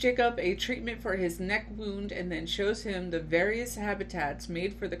 Newt gives Jacob a treatment for his neck wound and then shows him the various habitats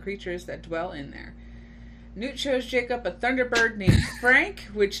made for the creatures that dwell in there. Newt shows Jacob a thunderbird named Frank,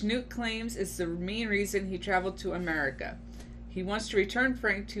 which Newt claims is the main reason he traveled to America. He wants to return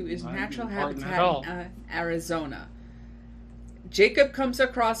Frank to his Not natural important at habitat all. in Arizona. Jacob comes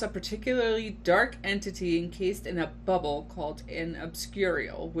across a particularly dark entity encased in a bubble called an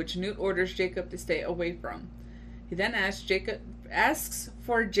obscurial, which Newt orders Jacob to stay away from. He then asks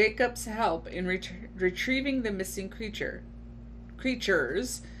for Jacob's help in retrieving the missing creatures.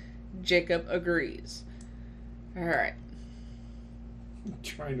 Jacob agrees. Alright.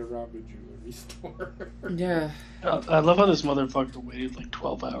 Trying to rob a jewelry store. Yeah. I love how this motherfucker waited like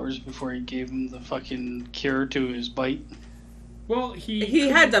 12 hours before he gave him the fucking cure to his bite. Well, He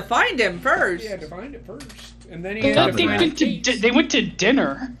had to find him first. He had to find it first, and then he had to They find they went to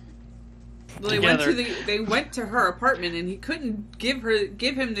dinner. Well, they went to her apartment, and he couldn't give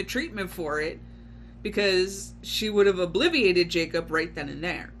him the treatment for it because she would have obliviated Jacob right then and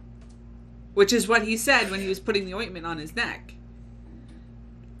there. Which is what he said when he was putting the ointment on his neck.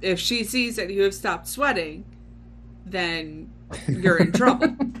 If she sees that you have stopped sweating, then you're in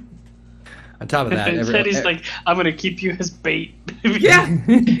trouble. On top of that, Instead, he's like, "I'm gonna keep you as bait." Yeah.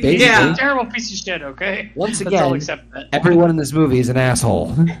 basically, Yeah. He's a terrible piece of shit. Okay. once Let's all again, accept that. everyone in this movie is an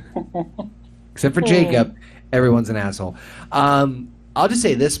asshole. Except for Jacob, everyone's an asshole. I'll just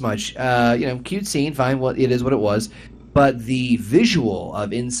say this much. Cute scene, fine, it is what it was. But the visual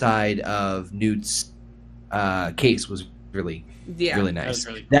of inside of Newt's case was really, really nice. That was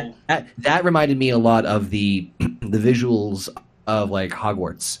really cool. That reminded me a lot of the the visuals of like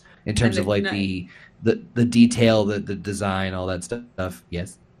Hogwarts in terms of like the detail, the design, all that stuff.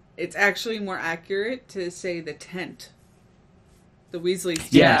 Yes. It's actually more accurate to say the tent. The Weasley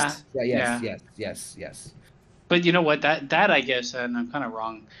tent. Yes. But you know what? That I guess, and I'm kind of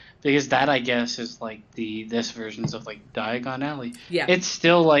wrong, because that I guess is like this versions of like Diagon Alley. Yeah. It's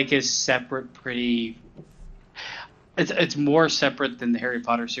still like is separate, pretty. It's more separate than the Harry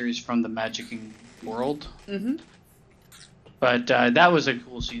Potter series from the Magic and world. Mm-hmm. But that was a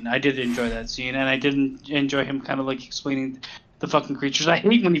cool scene. I did enjoy that scene, and I didn't enjoy him kind of like explaining the fucking creatures. I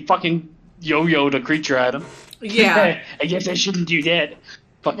hate when he fucking yo-yoed a creature at him. Yeah. I guess I shouldn't do that.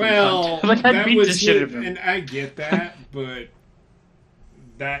 Fucking Well, cunt. Like, I'd that beat the was shit out him, of him. and I get that, but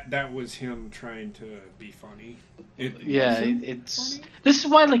that was him trying to be funny. It's this is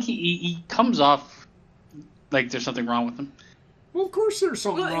why like he comes off like there's something wrong with him. Well, of course there's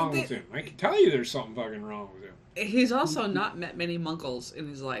something Well, wrong with him. I can tell you there's something fucking wrong with him. He's also not met many Muggles in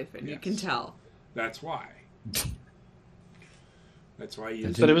his life, and you can tell. That's why. That's why he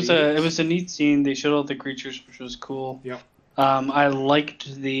is. But it was a neat scene. They showed all the creatures, which was cool. Yep. I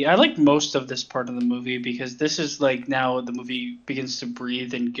liked most of this part of the movie because this is like now the movie begins to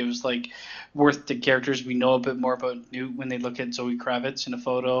breathe and gives like worth to characters. We know a bit more about Newt when they look at Zoe Kravitz in a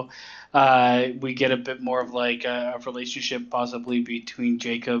photo. We get a bit more of like a relationship possibly between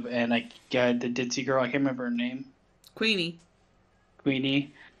Jacob and the ditzy girl. I can't remember her name. Queenie.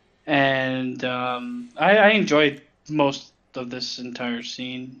 And I enjoyed most of this entire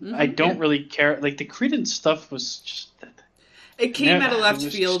scene. Mm-hmm. I don't really care. Like the Credence stuff was just. It came out of left it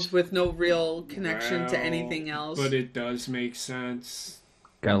was field just- with no real connection to anything else. But it does make sense.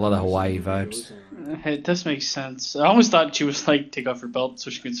 Got a lot of Hawaii vibes. It does make sense. I always thought she was like take off her belt so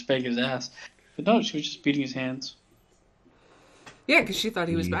she could spank his ass, but no, she was just beating his hands. Yeah, because she thought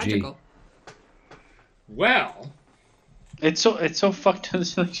he was EG. magical. Well, It's so fucked.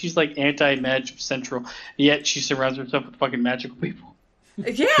 Like she's like anti-magic central, yet she surrounds herself with fucking magical people.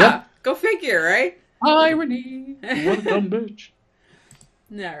 Yeah, Yep. Go figure, right? Irony. What a dumb bitch.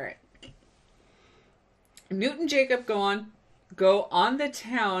 All right. Newt and Jacob go on the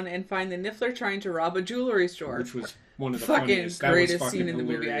town and find the Niffler trying to rob a jewelry store. which was one of the Fucking funniest. That was greatest fucking scene in the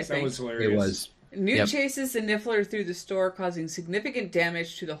movie, hilarious. I think. That was hilarious. It was. Newt Yep. chases the Niffler through the store, causing significant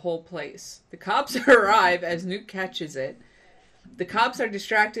damage to the whole place. The cops arrive as Newt catches it. The cops are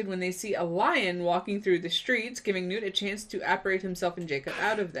distracted when they see a lion walking through the streets, giving Newt a chance to apparate himself and Jacob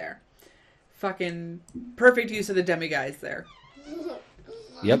out of there. Fucking perfect use of the demi-guys there.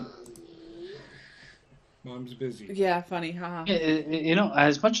 Yep. Mom's busy. Yeah, funny, haha. You know,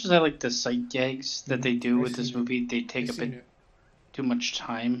 as much as I like the sight gags that they do with this seen it. movie, they take a I've seen bit it. too much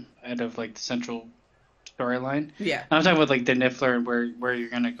time out of like the central storyline. Yeah. I'm talking about like the Niffler and where you're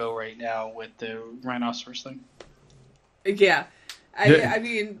gonna go right now with the rhinoceros thing. Yeah. Yeah. I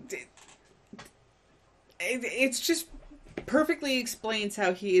mean, it's just perfectly explains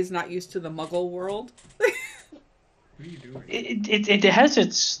how he is not used to the Muggle world. What are you doing? It has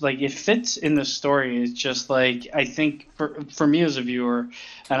its like it fits in the story. It's just like I think for me as a viewer,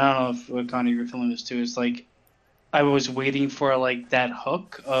 and I don't know if Connie you're feeling this too. Is like I was waiting for like that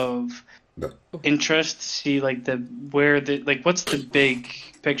hook of interest to see like what's the big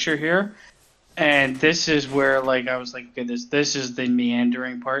picture here, and this is where like I was like okay this is the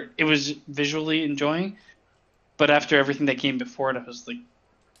meandering part. It was visually enjoying, but after everything that came before it, I was like,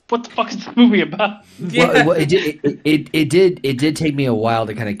 what the fuck is the movie about? Yeah. Well, it did take me a while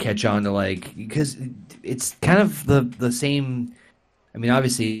to kind of catch on to like because it's kind of the same. I mean,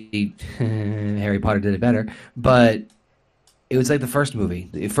 obviously, Harry Potter did it better, but it was like the first movie.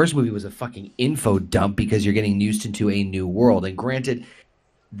 The first movie was a fucking info dump because you're getting used into a new world. And granted,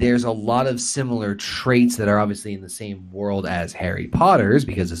 there's a lot of similar traits that are obviously in the same world as Harry Potter's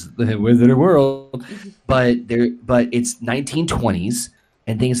because it's the Wizarding World, but it's 1920s.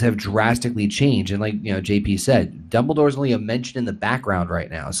 And things have drastically changed. And like JP said, Dumbledore's only a mention in the background right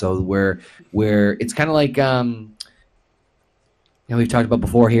now. So where it's kind of like we've talked about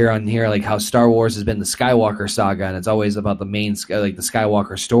before here like how Star Wars has been the Skywalker saga, and it's always about the main like the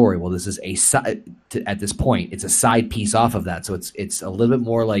Skywalker story. Well, this is at this point, it's a side piece off of that. So it's a little bit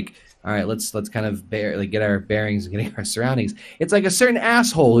more like, all right, let's kind of get our bearings and getting our surroundings. It's like a certain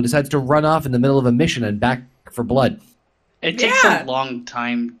asshole who decides to run off in the middle of a mission and back for blood. It takes Yeah. a long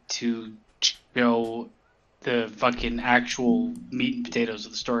time to show the fucking actual meat and potatoes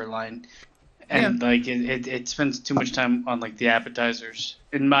of the storyline, and like it spends too much time on like the appetizers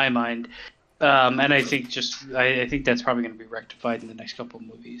in my mind, and I think I think that's probably going to be rectified in the next couple of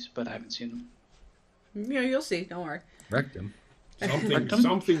movies, but I haven't seen them. Yeah, you'll see. Don't worry. Rectum.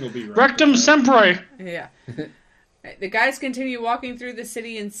 Something will be right. Rectum sempre. Yeah. The guys continue walking through the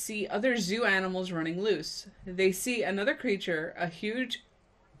city and see other zoo animals running loose. They see another creature, a huge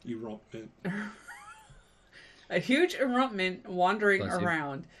erumpment wandering Bless you.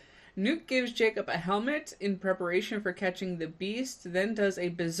 around. Newt gives Jacob a helmet in preparation for catching the beast, then does a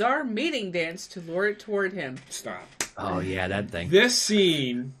bizarre mating dance to lure it toward him. Stop. Oh yeah, that thing. This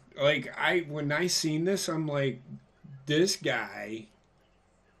scene, like when I seen this, I'm like, this guy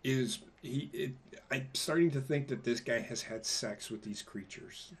is I'm starting to think that this guy has had sex with these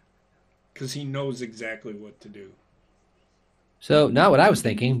creatures because he knows exactly what to do. So not what I was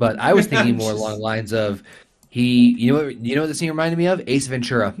thinking, but I was thinking more along the lines of you know what the scene reminded me of? Ace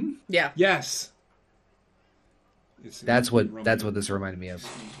Ventura. Yeah. Yes. That's what this reminded me of.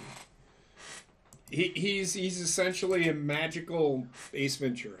 He's essentially a magical Ace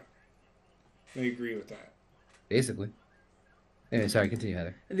Ventura. I agree with that. Basically. Anyway, sorry, continue,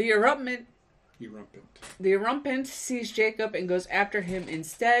 Heather. The Erumpent sees Jacob and goes after him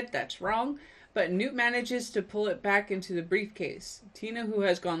instead. That's wrong. But Newt manages to pull it back into the briefcase. Tina, who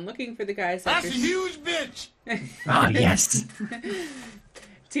has gone looking for the guys after... That's a huge bitch! Oh, yes!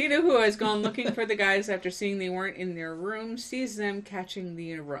 Tina, who has gone looking for the guys after seeing they weren't in their room, sees them catching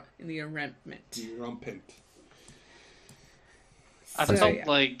the erumpment. I felt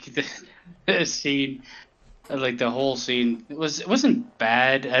like the scene, like the whole scene, it wasn't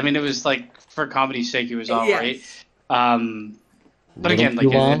bad. I mean, it was like, for comedy's sake, it was all right. But again, like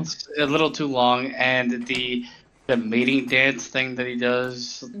it's a little too long, and the mating dance thing that he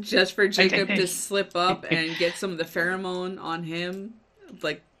does, just for Jacob to slip up and get some of the pheromone on him,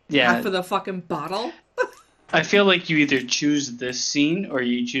 like half of the fucking bottle. I feel like you either choose this scene or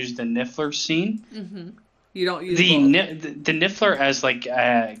you choose the Niffler scene. Mm-hmm. You don't use the Niffler as like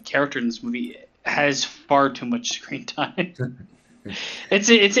a character in this movie has far too much screen time. It's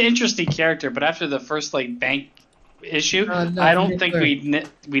an interesting character, but after the first like bank issue, I don't think we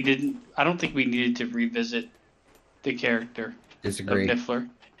didn't. I don't think we needed to revisit the character of Niffler.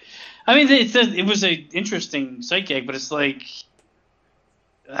 I mean, it was an interesting side gag, but it's like,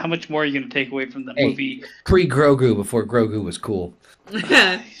 how much more are you going to take away from the movie? Pre-Grogu, before Grogu was cool.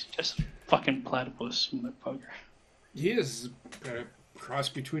 He's just a fucking platypus, motherfucker. He is a cross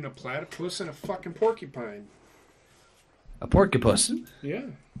between a platypus and a fucking porcupine. A porcupus? Yeah.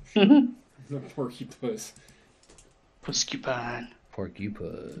 The porcupus. Porcupine.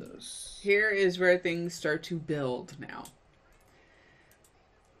 Porcupus. Here is where things start to build now.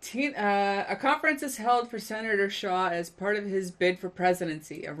 A conference is held for Senator Shaw as part of his bid for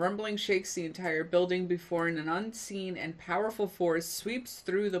presidency. A rumbling shakes the entire building before an unseen and powerful force sweeps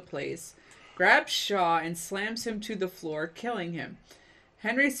through the place, grabs Shaw, and slams him to the floor, killing him.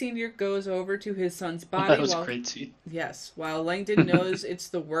 Henry Sr. goes over to his son's body. That was a great scene. Yes, while Langdon knows it's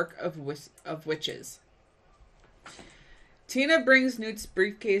the work of witches. Tina brings Newt's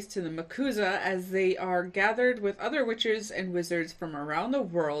briefcase to the Makuza as they are gathered with other witches and wizards from around the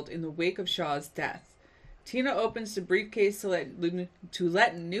world in the wake of Shaw's death. Tina opens the briefcase to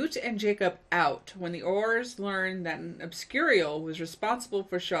let Newt and Jacob out when the Aurors learn that an Obscurial was responsible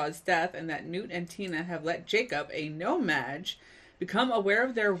for Shaw's death and that Newt and Tina have let Jacob, a no-mage, become aware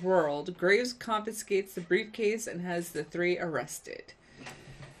of their world. Graves confiscates the briefcase and has the three arrested.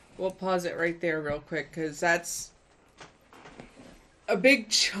 We'll pause it right there real quick because that's a big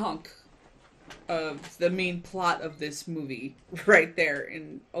chunk of the main plot of this movie right there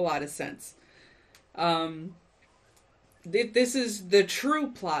in a lot of sense. This is the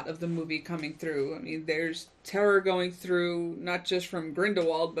true plot of the movie coming through. I mean, there's terror going through, not just from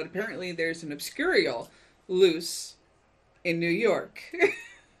Grindelwald, but apparently there's an Obscurial loose in New York.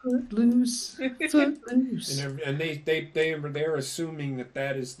 Loose. And they're assuming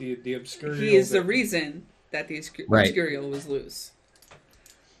that is the Obscurial. He is the reason that the Obscurial was loose.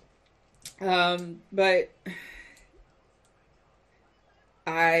 But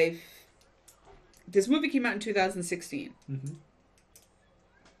this movie came out in 2016. Mm-hmm.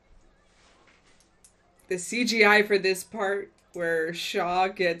 The CGI for this part, where Shaw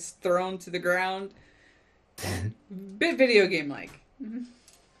gets thrown to the ground, bit video game like.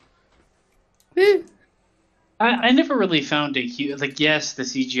 I never really found a huge, like, yes, the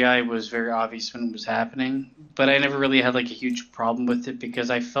CGI was very obvious when it was happening, but I never really had, like, a huge problem with it because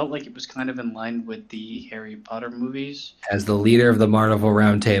I felt like it was kind of in line with the Harry Potter movies. As the leader of the Rountable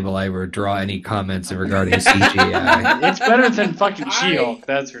Roundtable, I withdraw any comments regarding CGI. It's better than fucking She-Hulk,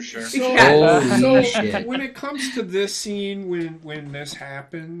 that's for sure. Holy shit. When it comes to this scene, when this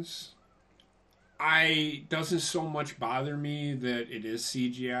happens, doesn't so much bother me that it is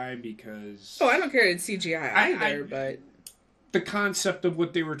CGI because... Oh, I don't care it's CGI either, but... The concept of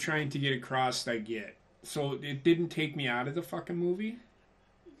what they were trying to get across, I get. So it didn't take me out of the fucking movie.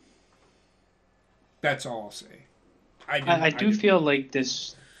 That's all I'll say. I do feel like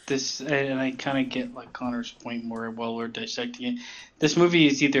this, and I kind of get like Connor's point more while we're dissecting it. This movie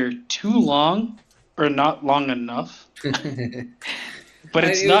is either too long or not long enough. But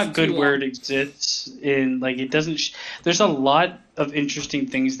it's It not was good too where long. it exists in like it doesn't. There's a lot of interesting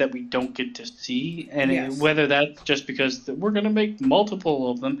things that we don't get to see, and Yes. whether that's just because we're gonna make multiple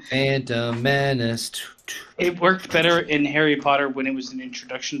of them. Phantom Menace. It worked better in Harry Potter when it was an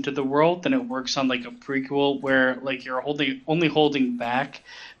introduction to the world than it works on like a prequel where like you're only holding back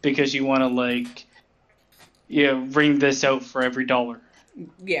because you want to like ring this out for every dollar.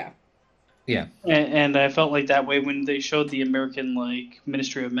 Yeah. Yeah. And I felt like that way when they showed the American like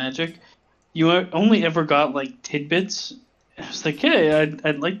Ministry of Magic. You only ever got like tidbits. I was like, hey,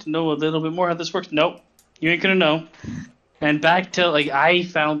 I'd like to know a little bit more how this works. Nope, you ain't gonna know. And back to like I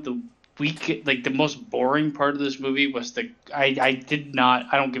found the the most boring part of this movie was I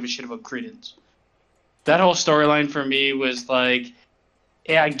don't give a shit about Credence. That whole storyline for me was like,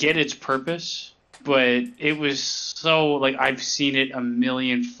 yeah, I get its purpose, but it was so like I've seen it a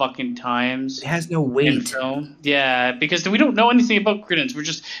million fucking times. It has no In weight. film. Yeah, because we don't know anything about Credence. We're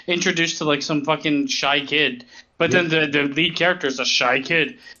just introduced to like some fucking shy kid. But then the lead character is a shy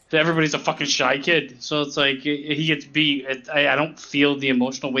kid. Everybody's a fucking shy kid. So it's like he gets beat. I don't feel the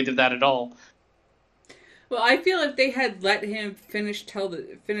emotional weight of that at all. Well, I feel if they had let him finish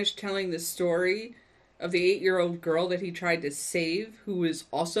telling the story of the 8-year-old girl that he tried to save, who was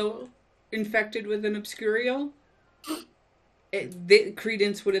also infected with an obscurial,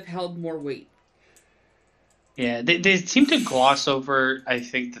 Credence would have held more weight. Yeah, they seem to gloss over, I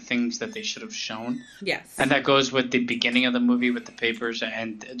think, the things that they should have shown. Yes. And that goes with the beginning of the movie with the papers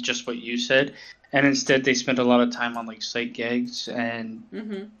and just what you said. And instead they spent a lot of time on like sight gags and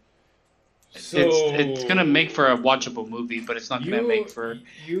So it's gonna make for a watchable movie, but it's not gonna make for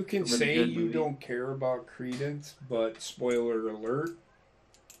You can a really say good you movie. don't care about Credence, but spoiler alert,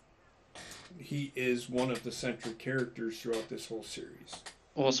 he is one of the central characters throughout this whole series.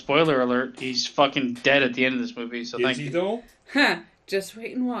 Well, spoiler alert, he's fucking dead at the end of this movie, so Is thank he you. though? Huh. Just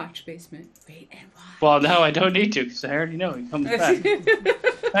wait and watch, Basement. Wait and watch. Well, no, I don't need to, because I already know he comes back.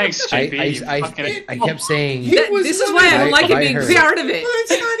 Thanks, JP. you fucking- I kept saying This is why I don't like it being part of it. Well,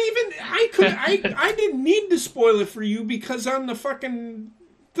 it's not even. I didn't need to spoil it for you because on the fucking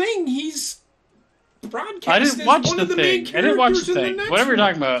thing he's broadcast. I didn't as watch one the of the main thing. I didn't watch characters the in thing. next Whatever you're one.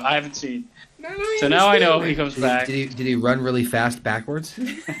 talking about, I haven't seen. No, So now I know understand he that. comes back. did he run really fast backwards?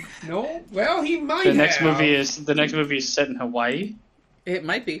 No, well, he might. The next have. movie is set in Hawaii. It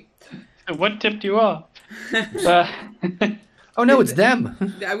might be. What tipped you off? Oh no, it's them. I'm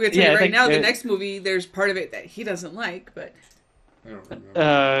going to tell Yeah, I you right think now, the it- next movie, there's part of it that he doesn't like, but I don't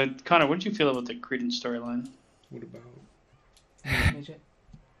remember. Connor, what did you feel about the Credence storyline? What about?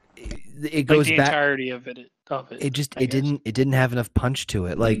 It Like goes the back. entirety of it. It just I guess. it didn't have enough punch to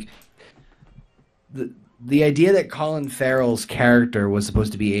it. Like the idea that Colin Farrell's character was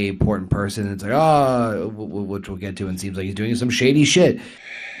supposed to be an important person. It's like which we'll get to, and seems like he's doing some shady shit.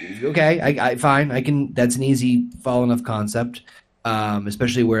 Okay, I fine. I can. That's an easy fall enough concept.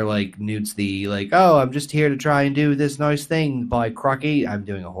 Especially where like Newt's the like, oh, I'm just here to try and do this nice thing by Crocky. I'm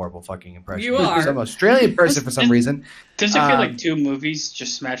doing a horrible fucking impression. You are. Some Australian person for some reason. Does it feel Um, like two movies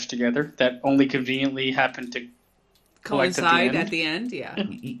just smashed together that only conveniently happened to coincide end? at the end, yeah.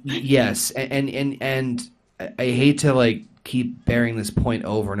 Yes, and I hate to like keep bearing this point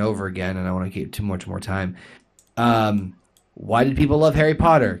over and over again, and I want to keep too much more time. Why did people love Harry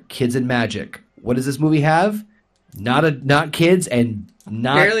Potter? Kids and magic. What does this movie have? Not kids and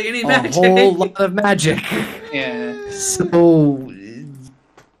not Barely any a magic. whole lot of magic. Yeah. So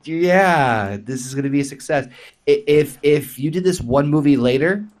yeah, this is going to be a success. If you did this one movie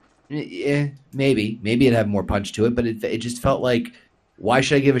later, maybe it'd have more punch to it. But it just felt like, why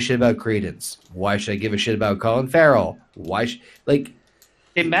should I give a shit about Credence? Why should I give a shit about Colin Farrell?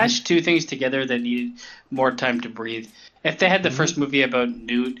 They mashed two things together that needed more time to breathe. If they had the first movie about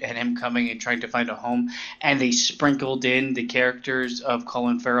Newt and him coming and trying to find a home, and they sprinkled in the characters of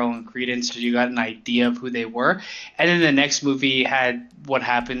Colin Farrell and Credence so you got an idea of who they were, and then the next movie had what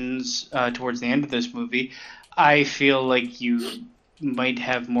happens towards the end of this movie, I feel like you might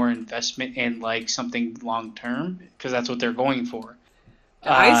have more investment in like something long term, because that's what they're going for.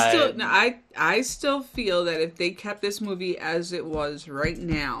 I still feel that if they kept this movie as it was right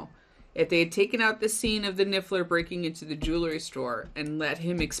now, if they had taken out the scene of the Niffler breaking into the jewelry store and let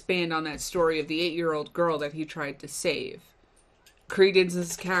him expand on that story of the 8-year-old girl that he tried to save,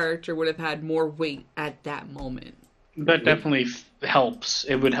 Credence's character would have had more weight at that moment. That definitely helps.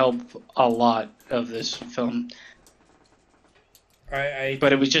 It would help a lot of this film.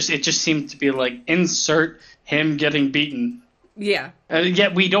 But it just seemed to be like, insert him getting beaten. Yeah.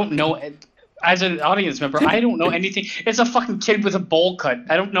 Yet we don't know. as an audience member, I don't know anything. It's a fucking kid with a bowl cut.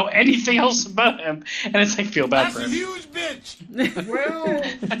 I don't know anything else about him, and it's like feel bad That's for a him. huge bitch. Well,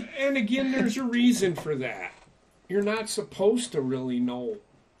 and again, there's a reason for that. You're not supposed to really know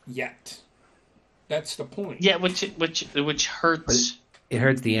yet. That's the point. Yeah, which hurts. It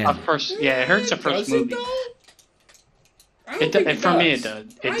hurts the end. It hurts the first Does it, movie. though? I don't think it For me, does. it does.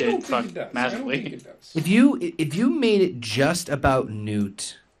 It I did don't fuck think it does. massively. I don't think it does. If you made it just about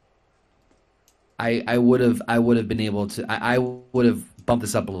Newt, I would have been able to. I would have bumped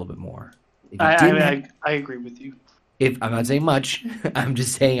this up a little bit more. If you didn't I agree with you. If I'm not saying much, I'm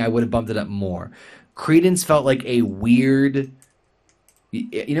just saying I would have bumped it up more. Credence felt like a weird.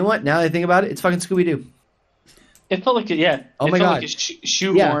 You know what? Now that I think about it, it's fucking Scooby Doo. It felt like Oh it my felt God. like a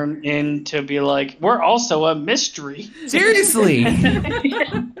shoehorn in to be like, we're also a mystery. Seriously.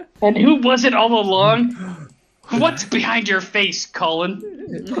 And who was it all along? What's behind your face,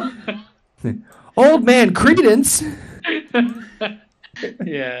 Colin? Old man Credence.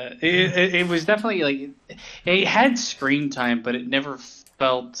 Yeah, it was definitely like it had screen time, but it never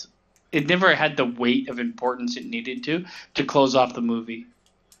had the weight of importance it needed to close off the movie.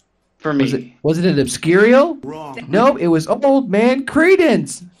 For me, Was it an Obscurial? Wrong. Nope, it was Old Man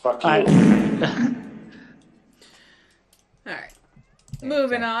Credence. Fuck you. I, All right.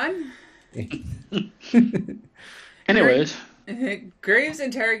 Moving on. anyways, Graves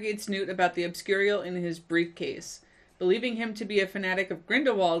interrogates Newt about the Obscurial in his briefcase. Believing him to be a fanatic of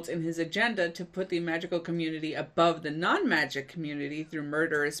Grindelwald's in his agenda to put the magical community above the non-magic community through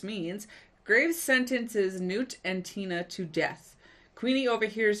murderous means, Graves sentences Newt and Tina to death. Queenie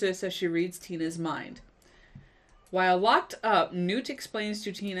overhears this as she reads Tina's mind. While locked up, Newt explains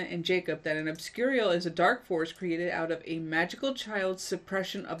to Tina and Jacob that an Obscurial is a dark force created out of a magical child's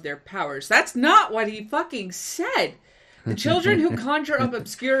suppression of their powers. That's not what he fucking said! The children who conjure up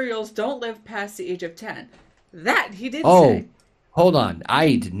Obscurials don't live past the age of 10. That he did say. Hold on.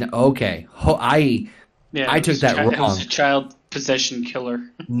 I didn't. Okay. I took that It was wrong. a child possession killer.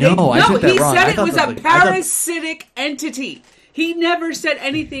 No, I took that he wrong. said I it thought was that a was- I thought- parasitic entity. He never said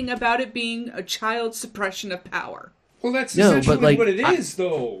anything about it being a child suppression of power. Well, that's No, but, essentially like, what it is,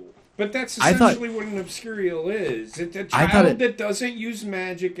 though. But that's I thought- essentially what an Obscurial is. It's a I thought child it- that doesn't use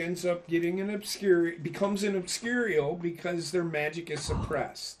magic ends up getting becomes an Obscurial because their magic is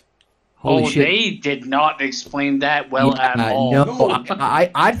suppressed. Holy shit. They did not explain that well at all. No,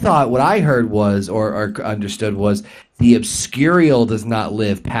 I thought what I heard was, or understood was, the Obscurial does not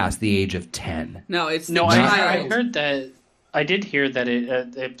live past the age of 10. No, it's the No, I child. heard that. I did hear that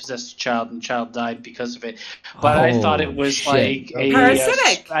it possessed a child and the child died because of it. But I thought it was shit. like a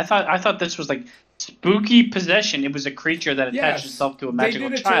Parasitic. I thought this was like spooky possession. It was a creature that attached itself to a magical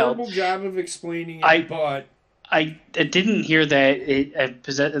they did a child. terrible job of explaining it, but I didn't hear that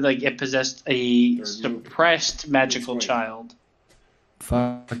it possessed a suppressed magical child.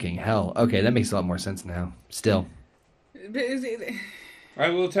 Fucking hell. Okay, that makes a lot more sense now. Still. I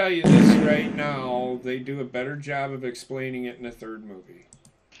will tell you this right now: they do a better job of explaining it in the third movie.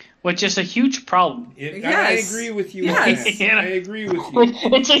 Which is a huge problem. I Yes. agree with you Yes. on that. Yeah. I agree with Like,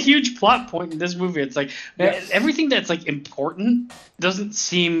 you. it's a huge plot point in this movie. It's like Yes. everything that's like important doesn't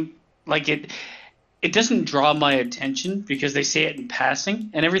seem like it. It doesn't draw my attention because they say it in passing,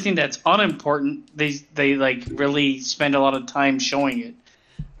 and everything that's unimportant, they like really spend a lot of time showing it.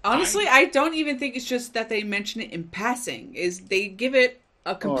 Honestly, I don't even think it's just that they mention it in passing. Is they give it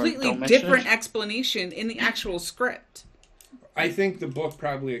a completely don't mention different it. explanation in the actual script, I think the book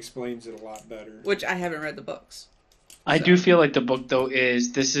probably explains it a lot better. which I haven't read the books. I do feel like the book though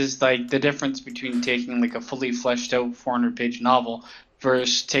this is like the difference between taking like a fully fleshed out 400-page novel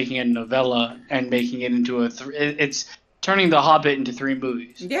versus taking a novella and making it into it's turning The Hobbit into 3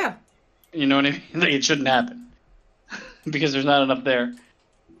 movies. Yeah. You know what I mean? Like, it shouldn't happen because there's not enough there.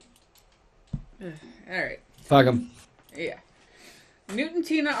 All right. Fuck him. Yeah. Newt and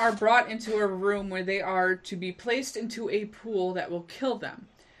Tina are brought into a room where they are to be placed into a pool that will kill them.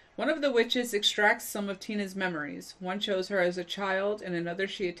 One of the witches extracts some of Tina's memories. One shows her as a child, and another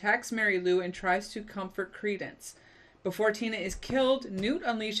she attacks Mary Lou and tries to comfort Credence. Before Tina is killed, Newt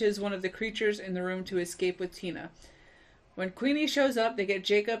unleashes one of the creatures in the room to escape with Tina. When Queenie shows up, they get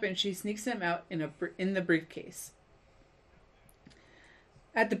Jacob and she sneaks him out in the briefcase.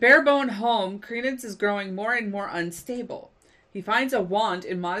 At the Barebone home, Credence is growing more and more unstable. He finds a wand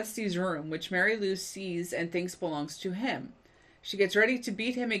in Modesty's room, which Mary Lou sees and thinks belongs to him. She gets ready to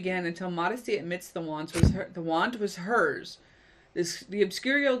beat him again until Modesty admits the wand was hers. The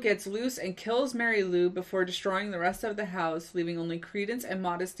Obscurial gets loose and kills Mary Lou before destroying the rest of the house, leaving only Credence and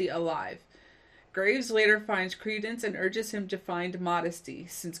Modesty alive. Graves later finds Credence and urges him to find modesty,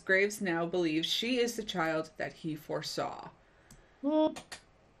 since Graves now believes she is the child that he foresaw. Are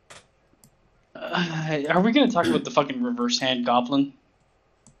we going to talk about the fucking reverse hand goblin?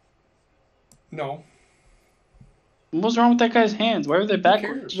 No. What's wrong with that guy's hands? Why are they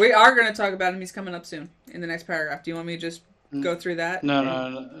backwards? We are going to talk about him. He's coming up soon in the next paragraph. Do you want me to just go through that?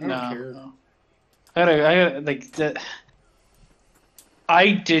 No. I gotta, like, that.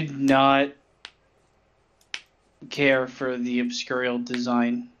 I did not care for the obscurial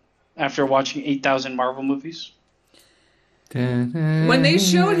design after watching 8,000 Marvel movies. When they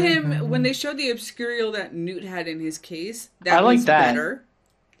showed the obscurial that Newt had in his case, that was that. Better.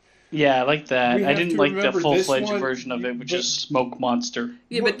 Yeah, I like that. I didn't like the full-fledged version of it, which is Smoke Monster.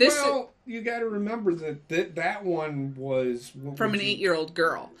 Yeah, but this... Well, you got to remember that one was... From an 8-year-old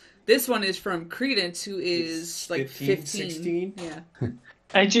girl. This one is from Credence, who is like 15. 16? Yeah.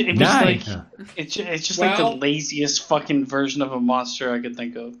 It's just like the laziest fucking version of a monster I could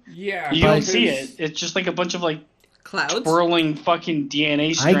think of. Yeah. You don't see it. It's just like a bunch of like clouds twirling fucking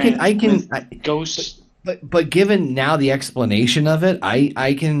DNA strands. I can ghosts. But given now the explanation of it,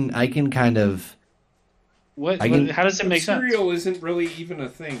 I can kind of. How does it make sense? Obscurial isn't really even a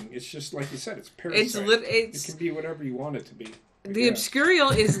thing. It's just like you said. It's parasite. It can be whatever you want it to be. The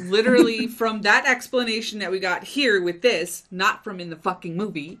obscurial is literally from that explanation that we got here with this, not from in the fucking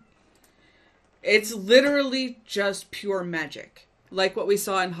movie. It's literally just pure magic, like what we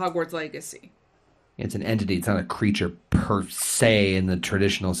saw in Hogwarts Legacy. It's an entity. It's not a creature per se in the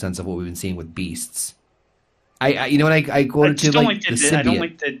traditional sense of what we've been seeing with beasts. I quoted to like the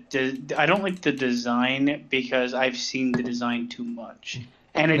symbiote. I don't like the design because I've seen the design too much,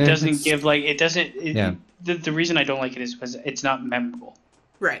 and it doesn't give like it doesn't. The reason I don't like it is because it's not memorable.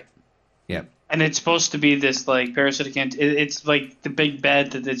 Right. Yeah. And it's supposed to be this like parasitic it's like the big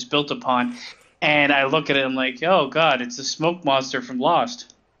bed that it's built upon, and I look at it and I'm like, oh god, it's a smoke monster from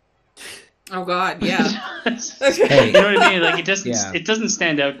Lost. Oh god, yeah. Hey. You know what I mean? Like it doesn't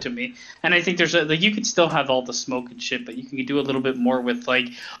stand out to me. And I think there's like you could still have all the smoke and shit, but you can do a little bit more with like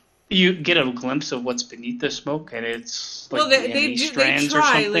you get a glimpse of what's beneath the smoke, and it's like they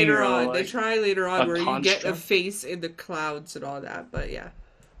try later on. Like they try later on where construct. You get a face in the clouds and all that. But yeah.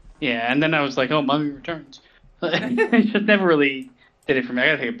 Yeah, and then I was like, oh, Mummy Returns. It just never really did it for me. I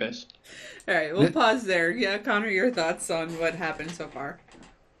gotta take a piss. All right, we'll pause there. Yeah, Connor, your thoughts on what happened so far?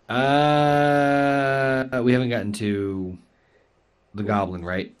 We haven't gotten to the Goblin,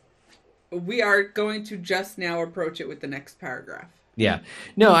 right? We are going to just now approach it with the next paragraph. Yeah.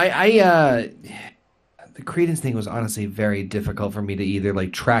 No, the Credence thing was honestly very difficult for me to either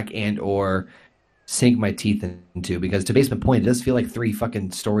like track and or sink my teeth into, because to Basement Point, it does feel like 3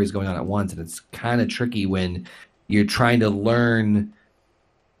 fucking stories going on at once, and it's kind of tricky when you're trying to learn,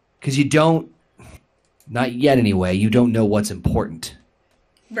 because you don't, not yet anyway, you don't know what's important.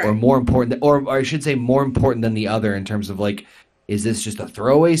 Right. Or more important, or I should say more important than the other in terms of like, is this just a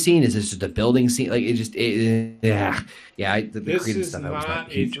throwaway scene? Is this just a building scene? Like the this Credence is stuff, not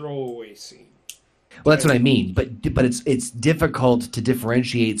a throwaway scene. Well, that's what I mean. But it's difficult to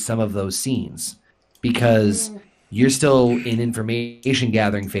differentiate some of those scenes because you're still in information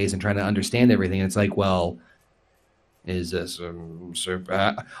gathering phase and trying to understand everything. And it's like, well, is this on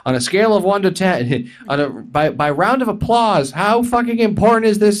a scale of 1 to 10 by round of applause? How fucking important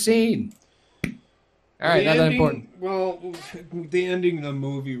is this scene? All right, not that important. Well, the ending of the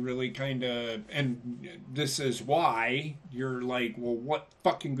movie really kind of, and this is why you're like, well, what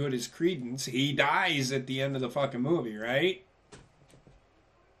fucking good is Credence? He dies at the end of the fucking movie, right?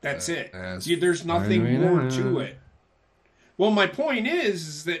 That's it. There's nothing more to it. Well, my point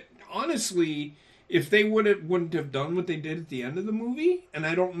is that honestly, if they wouldn't have done what they did at the end of the movie, and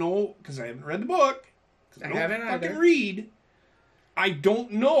I don't know because I haven't read the book, I haven't fucking read. I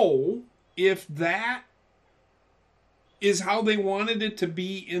don't know if that is how they wanted it to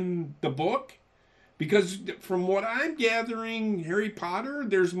be in the book, because from what I'm gathering, Harry Potter,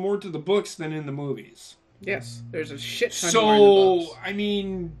 there's more to the books than in the movies. Yes, there's a shit ton more in the books. So, I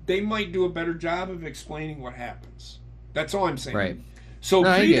mean, they might do a better job of explaining what happens. That's all I'm saying. Right. So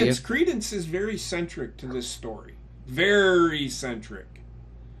Credence is very centric to this story. Very centric.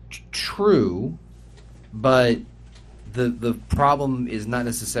 True, but the problem is not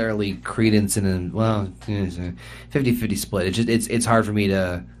necessarily Credence in a 50-50 split. It's hard for me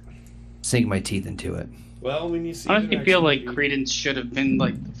to sink my teeth into it. Well, when you see, I honestly feel like Credence should have been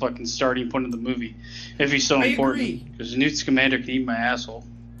like the fucking starting point of the movie if he's so important. Because Newt Scamander can eat my asshole.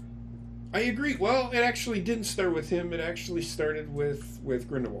 I agree. Well, it actually didn't start with him. It actually started with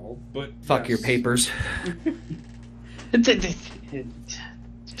Grindelwald. But fuck your papers.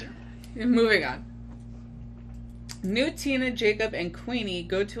 Moving on. Newt, Tina, Jacob, and Queenie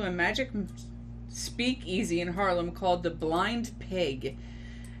go to a magic speakeasy in Harlem called the Blind Pig.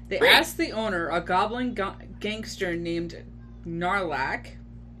 They ask the owner, a goblin gangster named Narlac,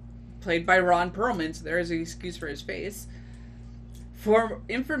 played by Ron Perlman, so there is an excuse for his face, for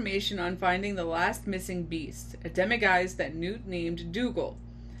information on finding the last missing beast, a demiguise that Newt named Dougal.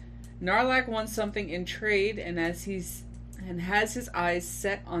 Narlac wants something in trade, and has his eyes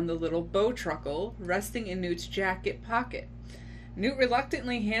set on the little bow truckle resting in Newt's jacket pocket. Newt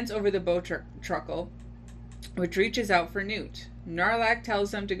reluctantly hands over the bow truckle, which reaches out for Newt. Narlac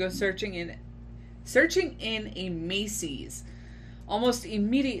tells them to go searching in a Macy's. Almost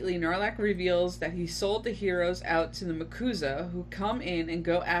immediately, Narlac reveals that he sold the heroes out to the Makuza, who come in and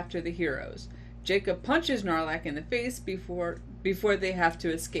go after the heroes. Jacob punches Narlac in the face before they have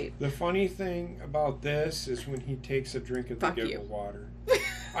to escape. The funny thing about this is when he takes a drink of the giggle water.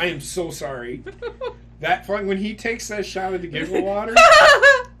 I am so sorry. That fun when he takes that shot of the giggle water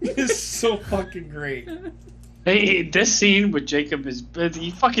is so fucking great. Hey, this scene with Jacob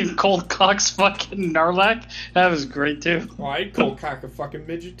he fucking cold cocks fucking Narlac. That was great too. Well, I'd cold cock a fucking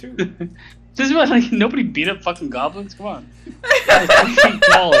midget too. This is what, like, nobody beat up fucking goblins. Come on, fucking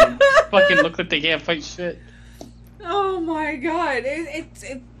tall and fucking look like they can't fight shit. Oh my god!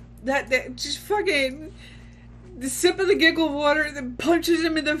 That just fucking the sip of the giggle water, then punches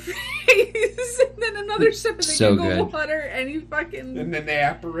him in the face, and then another sip of the giggle water, and he fucking. And then they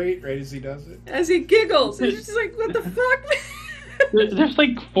apparate right as he does it. As he giggles, it's just like, what the fuck? There's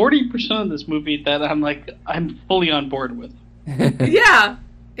like 40% of this movie that I'm fully on board with. Yeah.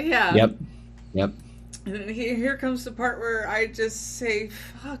 Yep. And then here comes the part where I just say,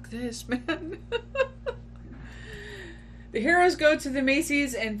 fuck this, man. The heroes go to the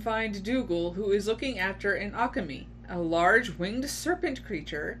Macy's and find Dougal, who is looking after an Akami, a large winged serpent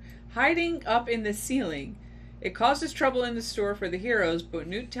creature, hiding up in the ceiling. It causes trouble in the store for the heroes, but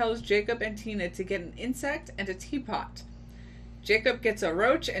Newt tells Jacob and Tina to get an insect and a teapot. Jacob gets a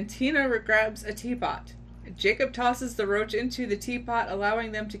roach and Tina grabs a teapot. Jacob tosses the roach into the teapot,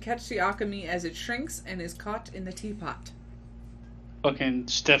 allowing them to catch the Akami as it shrinks and is caught in the teapot. Fucking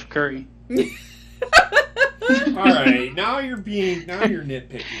Steph Curry. Alright, now you're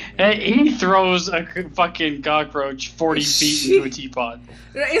nitpicking. He throws a fucking cockroach 40 feet into a teapot.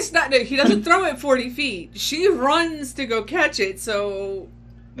 It's not. He doesn't throw it 40 feet. She runs to go catch it, so...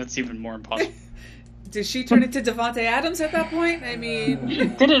 That's even more impossible. Did she turn into Devontae Adams at that point? I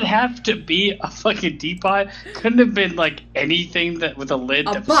mean... Did it have to be a fucking teapot? Couldn't have been, like, anything that with a lid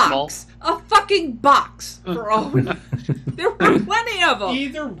that was small? A fucking box! For all... There were plenty of them!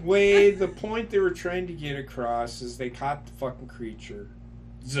 Either way, the point they were trying to get across is they caught the fucking creature.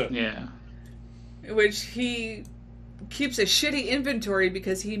 Yeah. Which he keeps a shitty inventory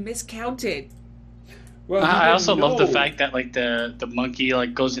because he miscounted. Well, I also love the fact that, like, the monkey,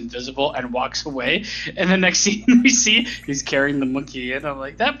 like, goes invisible and walks away, and the next scene we see, he's carrying the monkey in. I'm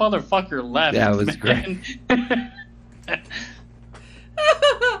like, that motherfucker left. That was man. Great.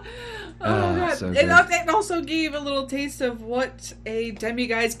 God. So it also gave a little taste of what a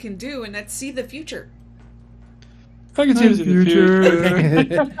demiguise can do, and that's see the future. I can see the future.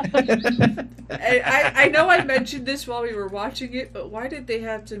 I know I mentioned this while we were watching it, but why did they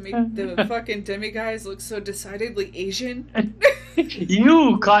have to make the fucking demiguise look so decidedly Asian?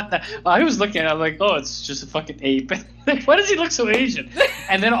 You caught that. I was looking at it, I'm like, oh, it's just a fucking ape. Why does he look so Asian?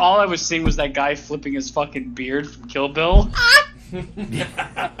 And then all I was seeing was that guy flipping his fucking beard from Kill Bill. It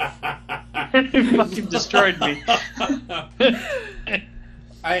fucking destroyed me.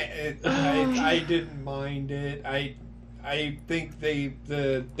 I didn't mind it. I think the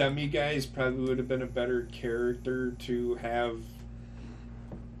demiguise probably would have been a better character to have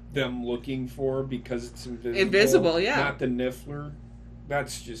them looking for because it's invisible. Yeah. Not the Niffler.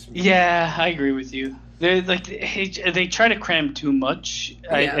 That's just me. Yeah, I agree with you. They try to cram too much.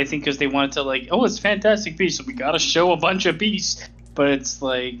 Yeah. I think because they wanted to, like, oh, it's Fantastic Beasts, so we got to show a bunch of beasts. But it's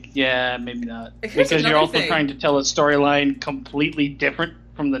like, yeah, maybe not. Here's because you're also thing. trying to tell a storyline completely different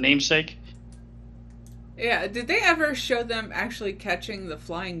from the namesake. Yeah, did they ever show them actually catching the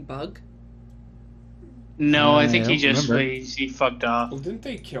flying bug? No, I think I he fucked off. Well, didn't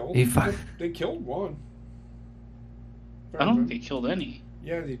they kill? They killed one. I don't think they killed any.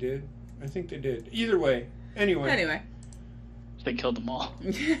 Yeah, they did. I think they did. Either way. Anyway. They killed them all.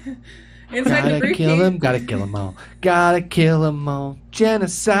 Inside the briefcase. Gotta kill them all. Gotta kill them all.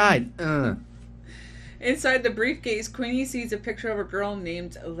 Genocide. Inside the briefcase, Queenie sees a picture of a girl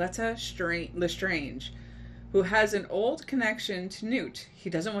named Letta Lestrange, who has an old connection to Newt. He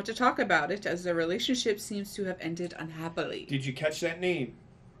doesn't want to talk about it, as their relationship seems to have ended unhappily. Did you catch that name?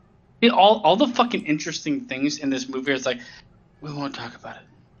 all the fucking interesting things in this movie is like, we won't talk about it.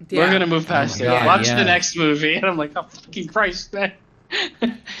 Yeah. We're gonna move past it. God, Watch yeah. the next movie, and I'm like, oh fucking Christ, man.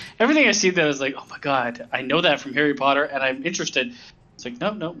 Everything I see that is like, oh my god, I know that from Harry Potter, and I'm interested. It's like,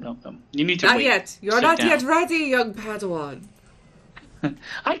 no. You need to Not wait. yet. You're Sit not down. yet ready, young Padawan.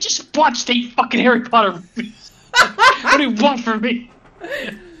 I just watched 8 fucking Harry Potter movies. What do you want from me?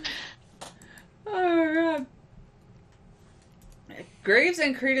 Oh, God. Graves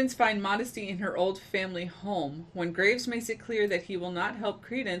and Credence find modesty in her old family home. When Graves makes it clear that he will not help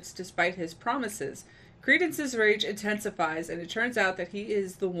Credence despite his promises, Credence's rage intensifies, and it turns out that he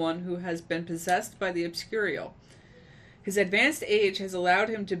is the one who has been possessed by the Obscurial. His advanced age has allowed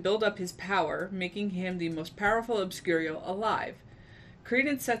him to build up his power, making him the most powerful Obscurial alive.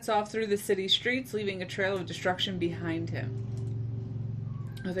 Credence sets off through the city streets, leaving a trail of destruction behind him.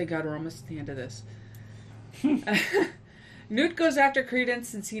 Oh, thank God, we're almost at the end of this. Newt goes after Credence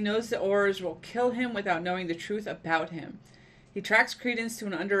since he knows the Aurors will kill him without knowing the truth about him. He tracks Credence to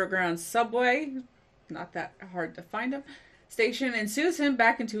an underground subway, not that hard to find him, station, and soothes him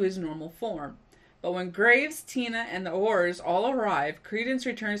back into his normal form. But when Graves, Tina, and the Aurors all arrive, Credence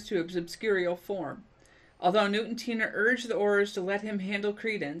returns to his obscurial form. Although Newt and Tina urge the Aurors to let him handle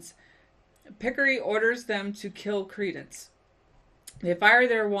Credence, Pickery orders them to kill Credence. They fire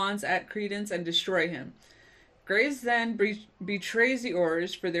their wands at Credence and destroy him. Graves then betrays the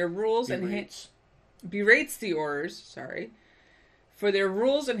Aurors for their rules berates the Aurors, for their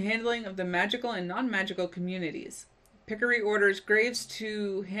rules and handling of the magical and non-magical communities. Pickery orders Graves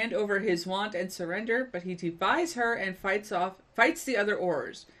to hand over his wand and surrender, but he defies her and fights the other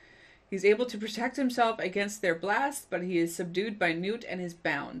Aurors. He's able to protect himself against their blast, but he is subdued by Newt and is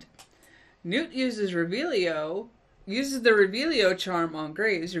bound. Newt uses the Revelio charm on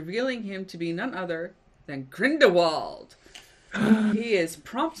Graves, revealing him to be none other than Grindelwald. He is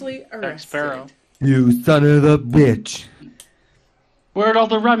promptly arrested. Sparrow. You son of a bitch. Where'd all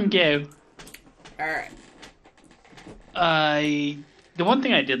the rum go? Alright. The one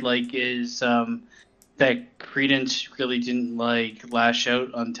thing I did like is that Credence really didn't lash out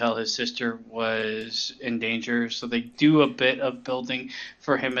until his sister was in danger. So they do a bit of building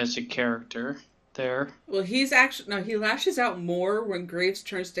for him as a character there. Well, he lashes out more when Graves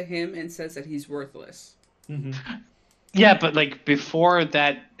turns to him and says that he's worthless. Mm-hmm. Yeah, but before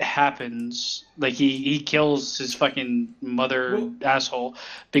that happens, he kills his fucking mother asshole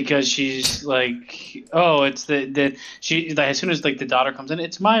because she's like, oh, it's she as soon as the daughter comes in,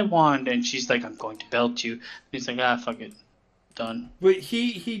 it's my wand, and she's like, I'm going to belt you. And he's like, fuck it, done. But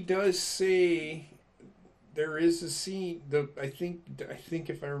he does say there is a scene. I think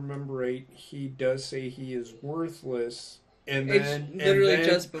if I remember right, he does say he is worthless. And then,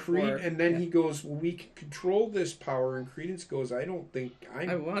 just before. He goes, well, we can control this power. And Credence goes, I don't think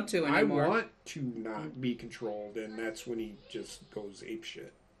I want to anymore. I want to not be controlled. And that's when he just goes apeshit.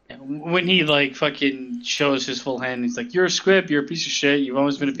 When he fucking shows his full hand, he's like, you're a squib, you're a piece of shit, you've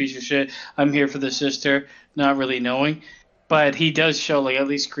always been a piece of shit, I'm here for the sister, not really knowing. But he does show, at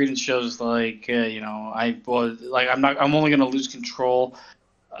least Credence shows, I'm only going to lose control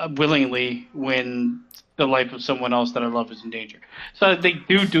willingly when the life of someone else that I love is in danger. So they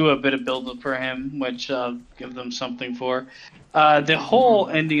do a bit of build-up for him, which I'll give them something for. The whole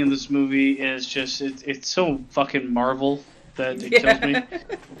ending of this movie is just, it's so fucking Marvel that it kills me.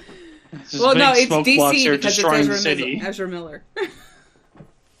 Well, no, it's smoke DC monster because destroying the it's city. Ezra Miller.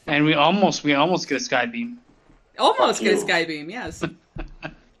 And we almost get a sky beam. Almost get a sky beam, yes.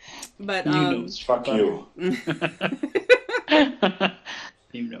 But Fuck you.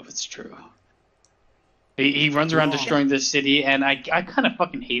 You know it's true. He runs around destroying this city, and I kind of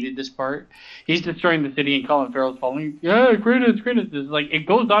fucking hated this part. He's destroying the city, and Colin Farrell's following. Yeah, Credence. It's it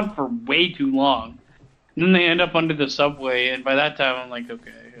goes on for way too long. And then they end up under the subway, and by that time, I'm like,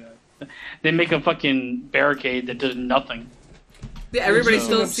 okay. They make a fucking barricade that does nothing. Yeah, everybody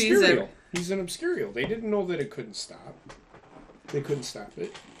still sees it. He's an Obscurial. They didn't know that it couldn't stop. They couldn't stop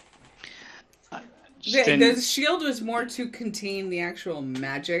it. The shield was more to contain the actual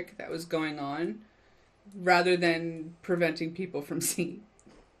magic that was going on, rather than preventing people from seeing.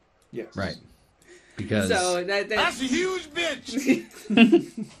 Yes. Right. Because That's a huge bitch.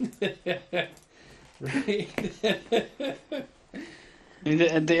 Right.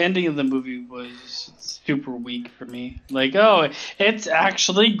 The ending of the movie was super weak for me. It's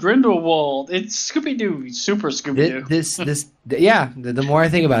actually Grindelwald. It's Scooby-Doo. Super Scooby-Doo. The more I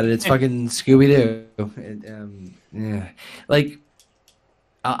think about it, it's fucking Scooby-Doo. Yeah.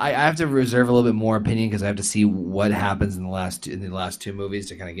 I have to reserve a little bit more opinion because I have to see what happens in the last two movies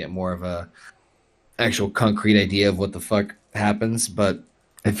to kind of get more of a actual concrete idea of what the fuck happens. But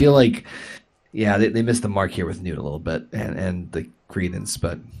I feel like, yeah, they missed the mark here with Newt a little bit and the credence,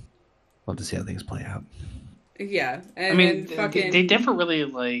 but we'll have to see how things play out. Yeah, and I mean, then fucking they never really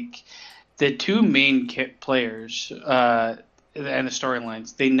like the two main players and the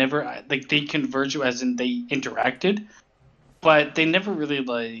storylines. They never like they converge as in they interacted, but they never really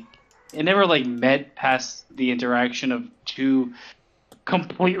like it never like met past the interaction of two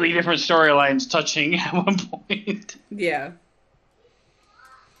completely different storylines touching at one point. yeah.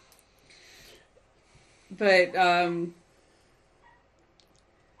 But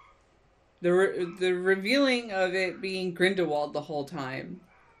the revealing of it being Grindelwald the whole time.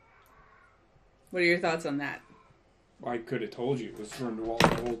 What are your thoughts on that? I could have told you it was Grindelwald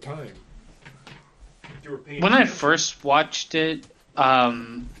the whole time. You were paying When I attention. first watched it, I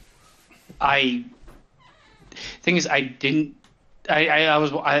didn't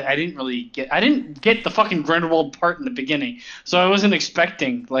get the fucking Grindelwald part in the beginning, so I wasn't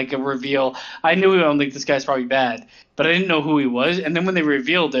expecting like a reveal. I knew like this guy's probably bad, but I didn't know who he was. And then when they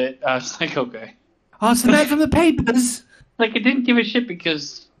revealed it, I was like, okay. Oh, it's the man from the papers. Like I didn't give a shit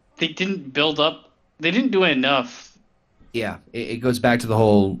because they didn't build up. They didn't do enough. Yeah, it goes back to the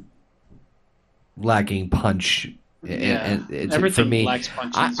whole lacking punch. Yeah, and it's, everything for me, lacks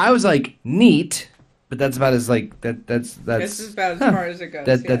punches. I was like neat, but that's about as like that's This is about as far as it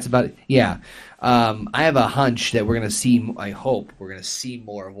goes. That's about it. Yeah. I have a hunch that we're gonna see. I hope we're gonna see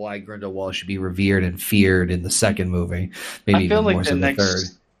more of why Grindelwald should be revered and feared in the second movie. Maybe I feel even like more so the third.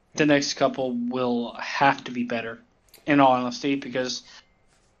 the next couple will have to be better, in all honesty, because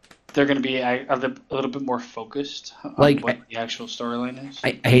they're going to be a little bit more focused on Like, what the actual storyline is.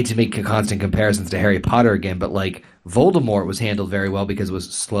 I hate to make constant comparisons to Harry Potter again, but like Voldemort was handled very well because it was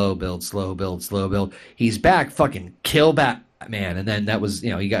slow build, slow build, slow build. He's back, fucking kill Batman, and then that was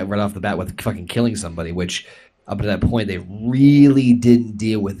he got right off the bat with fucking killing somebody, which up to that point they really didn't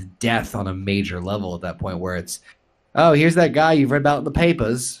deal with death on a major level at that point, where it's here's that guy you've read about in the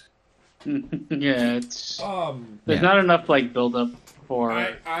papers. Yeah, it's there's Yeah. not enough like build up for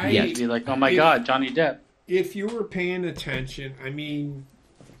I to be like, oh my god, Johnny Depp. if you were paying attention, I mean,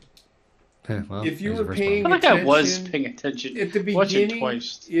 Well, if you there's a were first paying I feel like I was attention paying attention. at the Watch it beginning,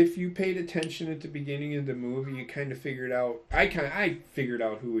 twice. if you paid attention at the beginning of the movie, you kind of figured out. I figured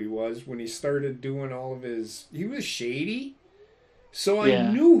out who he was when he started doing all of his. He was shady, so Yeah.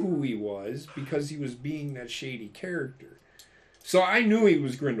 I knew who he was because he was being that shady character. So I knew he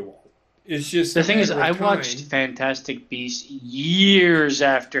was Grindelwald. It's just The a thing is, matter I of watched time. Fantastic Beasts years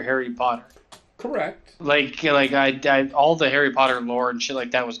after Harry Potter. Correct. Like I all the Harry Potter lore and shit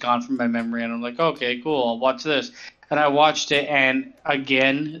like that was gone from my memory, and I'm like, okay, cool, I'll watch this. And I watched it, and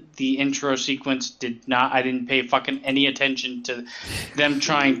again, the intro sequence I didn't pay fucking any attention to them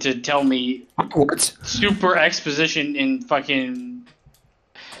trying to tell me Hogwarts. super exposition in fucking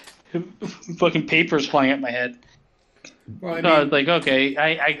papers flying at my head. Well, I So I mean, was like, okay,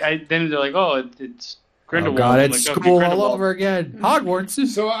 I then they're like, oh, it's Oh Grindelwald. god, I'm it's like, okay, school all Grindelwald. over again. Hogwarts.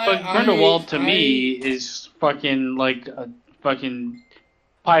 so But Grindelwald to me is fucking like a fucking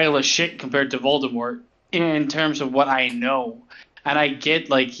pile of shit compared to Voldemort in terms of what I know. And I get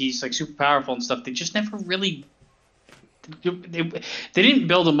like he's like super powerful and stuff. They just never really they didn't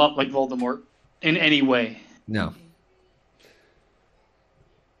build him up like Voldemort in any way. No.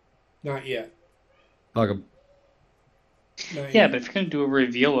 not yet. Fuck 'em. Not Yeah, yet. but if you're gonna do a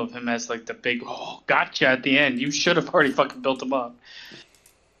reveal of him as like the big gotcha at the end, you should have already fucking built him up.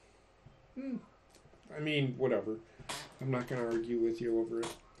 I mean, whatever. I'm not going to argue with you over it.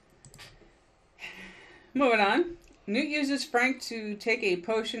 Moving on. Newt uses Frank to take a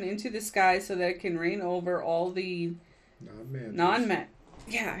potion into the sky so that it can rain over all the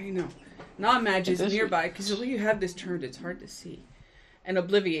non-mages This nearby, because the way you have this turned, it's hard to see, and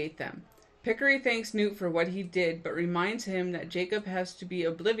obliviate them. Pickery thanks Newt for what he did, but reminds him that Jacob has to be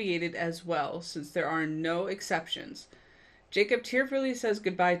obliviated as well, since there are no exceptions. Jacob tearfully says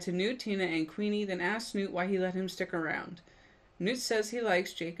goodbye to Newt, Tina, and Queenie, then asks Newt why he let him stick around. Newt says he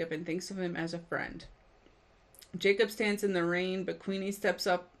likes Jacob and thinks of him as a friend. Jacob stands in the rain, but Queenie steps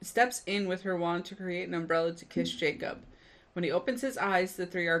in with her wand to create an umbrella to kiss Jacob. When he opens his eyes, the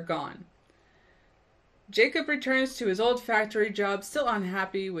three are gone. Jacob returns to his old factory job, still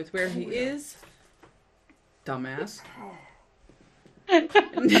unhappy with where he is. Dumbass. I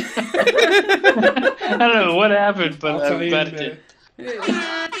don't know what happened, but I'll tell I'm you glad in it a did.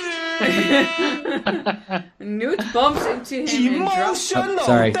 Newt bumps into him and drops... Oh,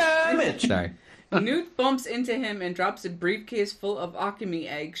 sorry. Sorry. Newt bumps into him and drops a briefcase full of alchemy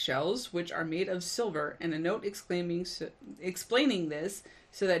eggshells, which are made of silver, and a note explaining this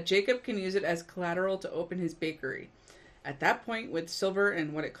so that Jacob can use it as collateral to open his bakery. At that point, with silver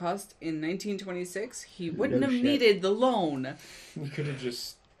and what it cost in 1926, he wouldn't have needed the loan. You could have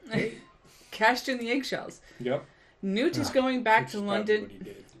just cashed in the eggshells. Yep. Newt is going back to London. What he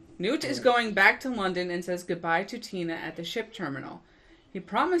did. Newt is going back to London and says goodbye to Tina at the ship terminal. He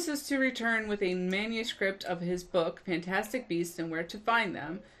promises to return with a manuscript of his book, Fantastic Beasts and Where to Find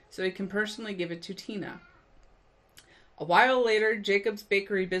Them, so he can personally give it to Tina. A while later, Jacob's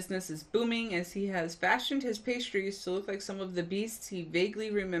bakery business is booming as he has fashioned his pastries to look like some of the beasts he vaguely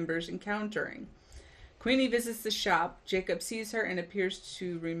remembers encountering. Queenie visits the shop. Jacob sees her and appears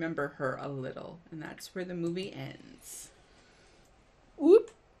to remember her a little. And that's where the movie ends.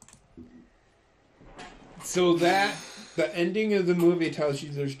 Whoop. So the ending of the movie tells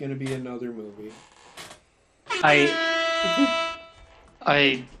you there's going to be another movie. I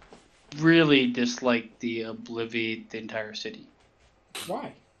really dislike the obliviate the entire city.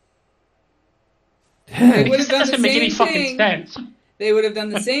 Why? They would It have done the doesn't make any same fucking thing. sense. They would have done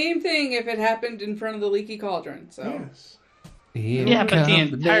the same thing if it happened in front of the leaky cauldron. So Yes. Yeah, but the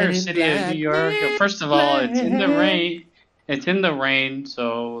entire city of New York. First of all, it's in the rain. It's in the rain,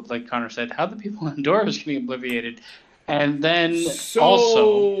 so like Connor said, how the people indoors getting obliviated, and then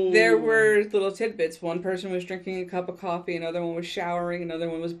also there were little tidbits. One person was drinking a cup of coffee, another one was showering, another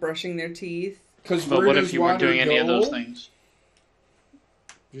one was brushing their teeth. Because but what if you weren't doing any of those things?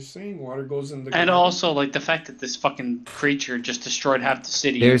 Just saying, water goes in the And ground. also, like the fact that this fucking creature just destroyed half the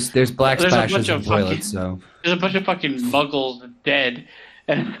city. There's black There's a splashes bunch in of toilets, so There's a bunch of fucking muggles dead,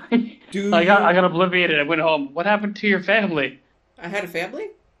 and Dude, I got obliviated. I went home. What happened to your family? I had a family?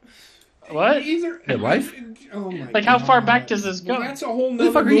 What? Either Your wife? Oh my! Like, how far God. back does this go? Well, that's a whole Who the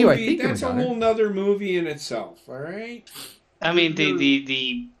nother fuck are movie. you? I think That's you're a a daughter. whole nother movie in itself. All right. I mean,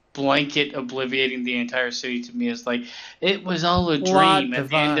 the blanket obliviating the entire city to me is like it was all a Plot dream at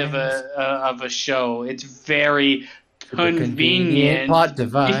the end of a show. It's very convenient convenient. plot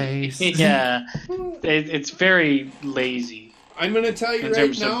device. Yeah, it's very lazy. I'm going to tell you In right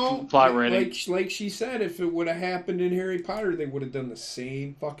terms of now, plot writing. like she said, if it would have happened in Harry Potter, they would have done the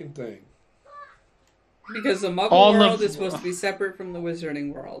same fucking thing. Because the Muggle All world of- is supposed to be separate from the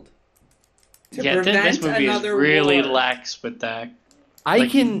Wizarding world. To Yeah, prevent this movie is another really war. lax with that. I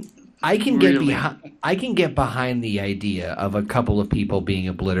Like, can really. I can get behind the idea of a couple of people being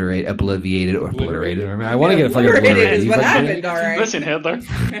obliterated. I want to get a fucking Obliterated obliterated. is You what fucking happened, all right. Listen, Hitler.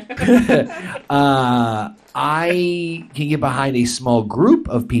 I can get behind a small group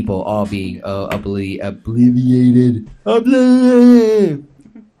of people all being obliviated.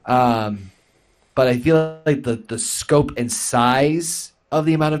 But I feel like the scope and size of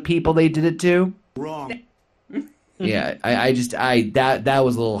the amount of people they did it to. Wrong. Yeah, that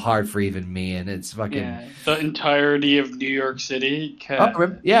was a little hard for even me, and it's fucking. Yeah, the entirety of New York City.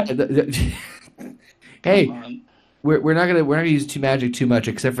 Yeah. Hey, Come on. we're not gonna use magic too much,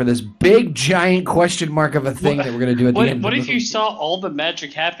 except for this big giant question mark of a thing that we're gonna do at the end. What if you saw all the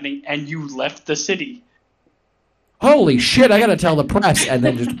magic happening and you left the city? Holy shit! I gotta tell the press, and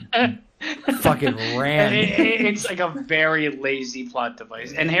then just fucking ran. It's like a very lazy plot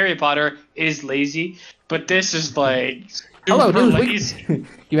device, and Harry Potter is lazy, but this is like Hello, super News lazy. Can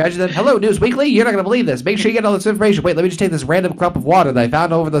you imagine that? Hello, News Weekly. You're not gonna believe this. Make sure you get all this information. Wait, let me just take this random cup of water that I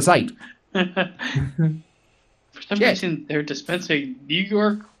found over the site. For some Shit. reason, they're dispensing New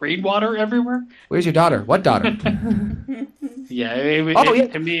York rainwater everywhere. Where's your daughter? What daughter? Yeah, Oh yeah.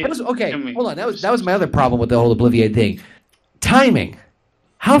 to me, That was, okay, to me, hold on. That was my other problem with the whole obliviate thing. Timing.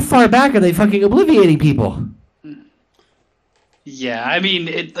 How far back are they fucking obliviating people? Yeah, I mean,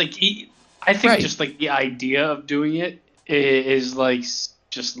 I think Right. just like the idea of doing it is like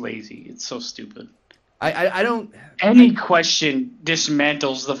just lazy. It's so stupid. I don't. Any question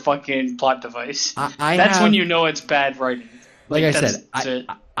dismantles the fucking plot device. That's when you know it's bad writing. Like I that's said, it.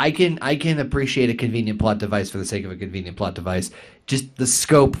 I can appreciate a convenient plot device for the sake of a convenient plot device. Just the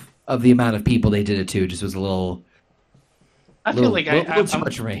scope of the amount of people they did it to just was a little. I feel like little too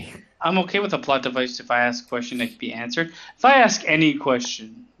much for me. I'm okay with a plot device if I ask a question that can be answered. If I ask any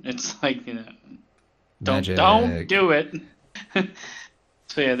question, it's like, Magic. don't do it.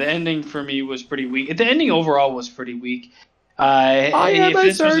 So yeah, the ending for me was pretty weak. The ending overall was pretty weak. If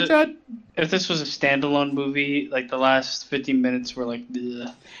this was a standalone movie, like the last 15 minutes were like, ugh.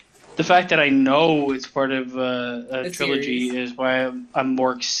 The fact that I know it's part of a trilogy series. is why I'm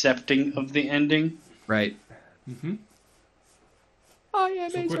more accepting of the ending. Right. Mm-hmm. I am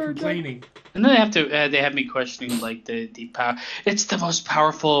So a quit surgeon. complaining. And then they have me questioning like the power. It's the most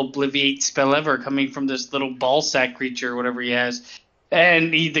powerful obliviate spell ever, coming from this little ball sack creature or whatever he has.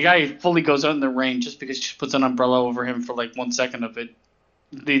 And the guy fully goes out in the rain just because she puts an umbrella over him for like 1 second of it.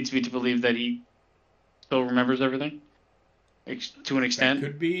 Leads me to believe that he still remembers everything. to an extent.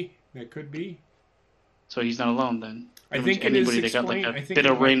 That could be. So he's not alone then. I think it is anybody that got like explained. a bit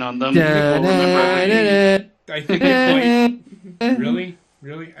of rain on them. I think it might.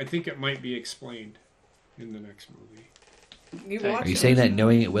 Really? I think it might be explained in the next movie. Are you saying that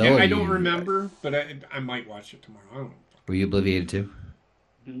knowing it will? Yeah, I don't remember, but I might watch it tomorrow. I don't know. Were you obliviated too?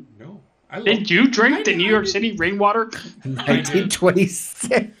 No. Did you drink the New York City rainwater?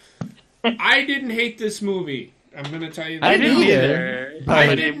 1926. I didn't hate this movie. I'm going to tell you that. I didn't either.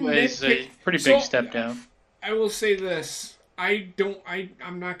 But it was a pretty big step down. I will say this. I'm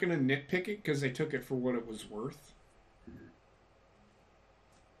not going to nitpick it because I took it for what it was worth.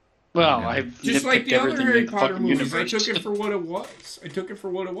 Well, I've just like the other Harry Potter movies, universe. I took it for what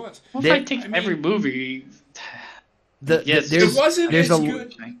it was. Well, if I take every movie... It wasn't as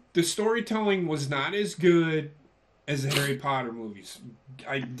good. The storytelling was not as good as the Harry Potter movies.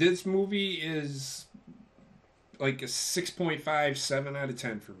 This movie is like a 6.5, 7 out of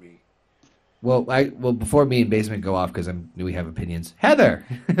 10 for me. Well, before me and Basement go off, because we have opinions. Heather,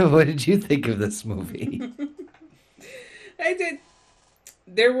 what did you think of this movie? I did.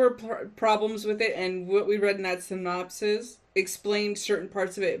 There were problems with it, and what we read in that synopsis explained certain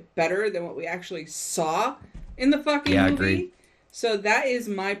parts of it better than what we actually saw in the fucking movie. Agreed. So that is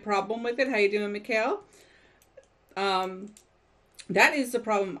my problem with it. How you doing, Mikhail? That is the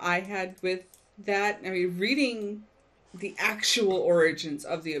problem I had with that. I mean, reading the actual origins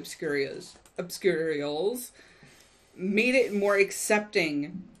of the Obscurials made it more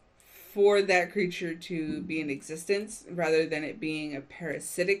accepting for that creature to be in existence rather than it being a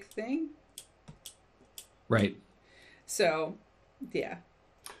parasitic thing. Right. So, yeah.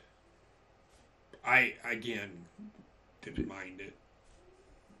 I, again, didn't mind it.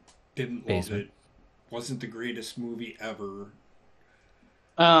 Didn't love it. Wasn't the greatest movie ever.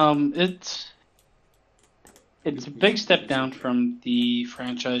 It's a big step down from the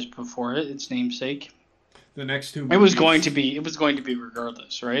franchise before it, its namesake. The next two movies, it was going to be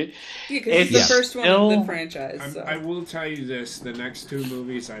regardless, right? Yeah, because it's the first one of the franchise. So. I will tell you this, the next two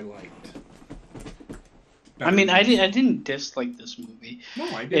movies I liked. I mean, I didn't dislike this movie. No,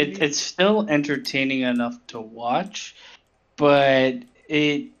 I didn't. It's still entertaining enough to watch, but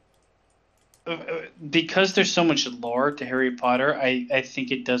because there's so much lore to Harry Potter, I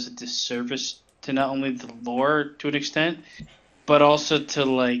think it does a disservice to not only the lore to an extent, but also to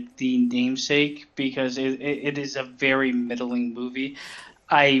like the namesake, because it is a very middling movie.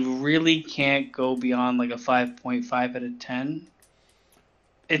 I really can't go beyond like a 5.5 out of 10.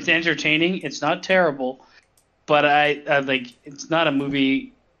 It's entertaining. It's not terrible. But I like, it's not a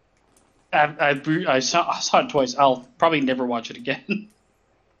movie. I saw it twice. I'll probably never watch it again.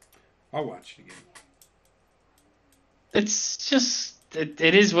 I'll watch it again. It's just it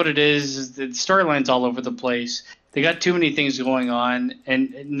is what it is. The storyline's all over the place. They got too many things going on,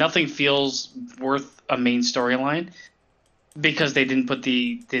 and nothing feels worth a main storyline because they didn't put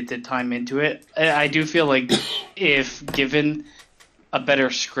the time into it. I do feel like if given a better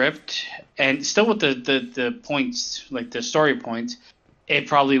script and still with the points, like the story points, it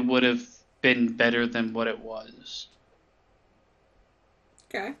probably would have been better than what it was.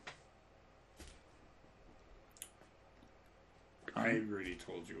 Okay. I already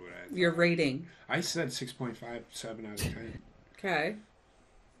told you what I thought. Your rating. I said 6.5, 7 out of 10. Okay.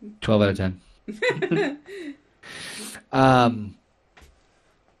 12 out of 10.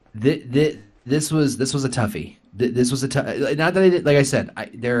 This was a toughie. This was a tough. Not that I did. Like I said,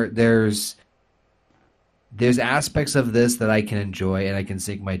 there's aspects of this that I can enjoy and I can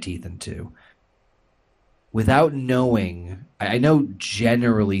sink my teeth into. Without knowing, I know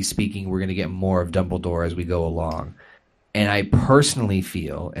generally speaking, we're going to get more of Dumbledore as we go along. And I personally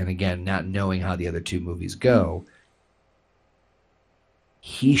feel, and again, not knowing how the other two movies go,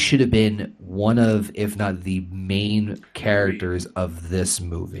 he should have been one of, if not the main characters of this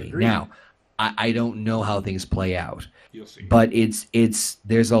movie. Agreed. Now, I don't know how things play out. You'll see. But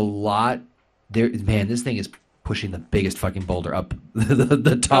there's a lot there. Man, this thing is pushing the biggest fucking boulder up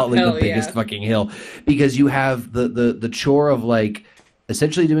the top, like the biggest fucking hill, because you have the chore of like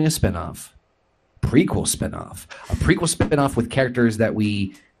essentially doing a spinoff, a prequel spinoff with characters that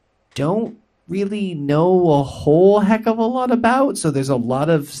we don't really know a whole heck of a lot about. So there's a lot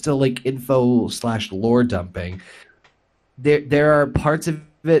of still like info / lore dumping. There are parts of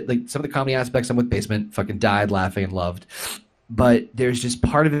it, like some of the comedy aspects I'm with Basement, fucking died laughing and loved. But there's just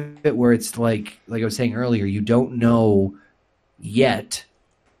part of it where it's like I was saying earlier, you don't know yet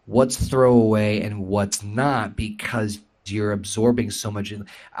what's throwaway and what's not because you're absorbing so much.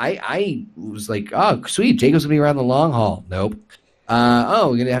 I was like, oh, sweet, Jacob's gonna be around the long haul. Nope.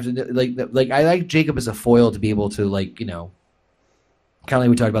 We're gonna have to like I like Jacob as a foil to be able to like, you know, kind of like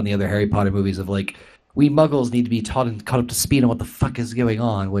we talked about in the other Harry Potter movies of like, we muggles need to be taught and caught up to speed on what the fuck is going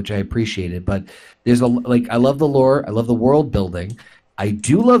on, which I appreciated. But there's I love the lore, I love the world building. I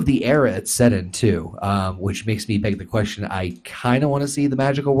do love the era it's set in too, which makes me beg the question. I kind of want to see the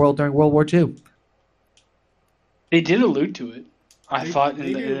magical world during World War II. They did allude to it.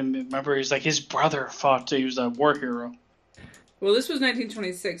 Remember, he's like his brother fought. He was a war hero. Well, this was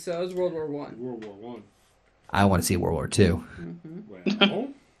 1926, so that was World War One. World War One. I want to see World War II.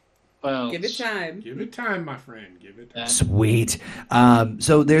 Mm-hmm. Well, give it time. Give it time, my friend. Give it time. Sweet.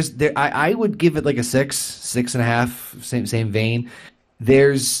 So I would give it like a 6.5, same vein.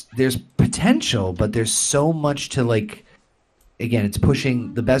 There's potential, but there's so much to like. Again, it's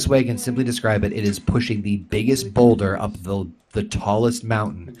pushing. The best way I can simply describe it, it is pushing the biggest boulder up the tallest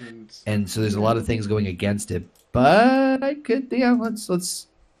mountain, and so there's a lot of things going against it. But I could, let's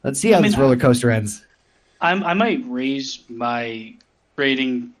see how this roller coaster ends. I might raise my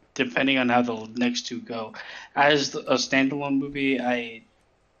rating depending on how the next two go. As a standalone movie, I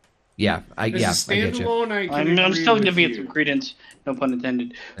get you. I'm still giving it some credence, no pun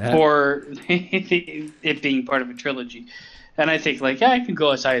intended, for it being part of a trilogy. And I think I can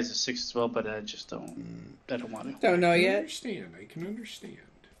go as high as a 6 as well, but I just don't. I don't want to. Don't know yet. I can understand,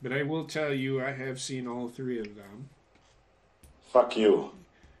 but I will tell you, I have seen all 3 of them. Fuck you.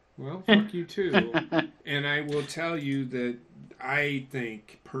 Well, fuck you too. And I will tell you that I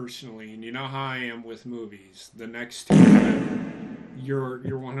think personally, and you know how I am with movies, the next 2, you're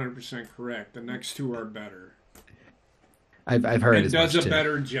 100% correct. The next 2 are better. I've heard it does a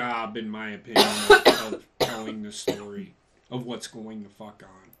better job, in my opinion, of telling the story of what's going the fuck on.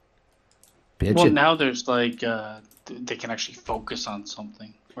 Well, now there's they can actually focus on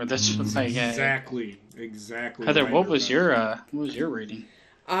something. Or this was exactly. Heather, what was your rating?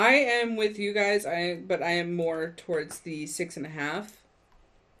 I am with you guys, but I am more towards the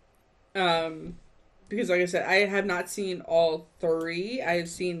 6.5. Because like I said, I have not seen all 3. I have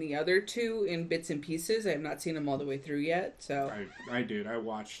seen the other 2 in bits and pieces. I have not seen them all the way through yet. So I did. I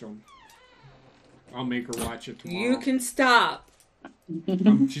watched them. I'll make her watch it tomorrow. You can stop.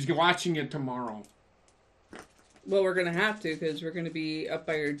 She's watching it tomorrow. Well, we're going to have to, because we're going to be up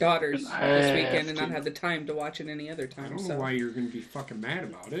by your daughter's this weekend and not have the time to watch it any other time. I don't know why you're going to be fucking mad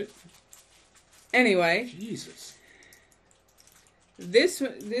about it. Anyway. Jesus. This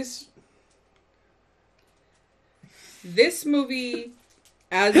movie,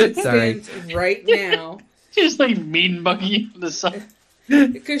 as it stands right now... She's mean bugging on the side.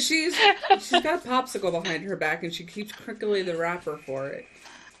 Because she's got a popsicle behind her back and she keeps crinkling the wrapper for it.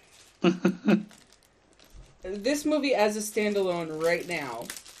 This movie as a standalone right now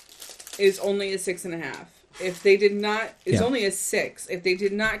is only a 6.5. If they did not, it's only a 6. If they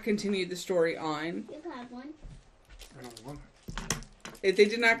did not continue the story on, You have one. I don't want it. If they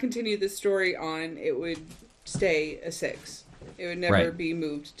did not continue the story on, it would stay a 6. It would never be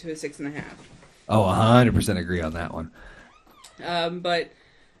moved to a 6.5. Oh, 100% agree on that one. But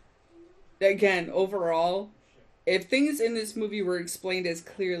again, overall, if things in this movie were explained as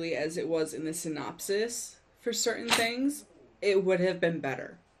clearly as it was in the synopsis for certain things, it would have been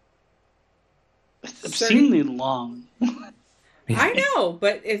better. It's obscenely long. I know,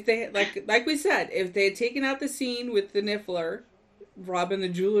 but if they like we said, if they had taken out the scene with the Niffler robbing the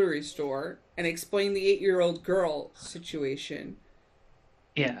jewelry store and explained the 8-year-old girl situation,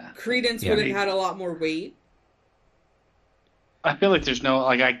 credence would have had a lot more weight. I feel like there's no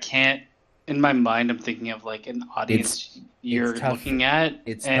I can't. In my mind, I'm thinking of an audience you're looking at.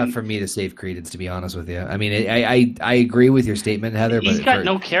 It's tough for me to save credence, to be honest with you. I mean, I agree with your statement, Heather. He's got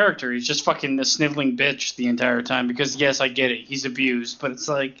no character. He's just fucking a sniveling bitch the entire time. Because yes, I get it. He's abused, but it's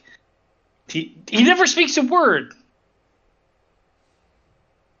he never speaks a word.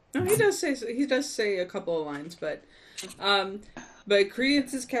 No, he does say a couple of lines, but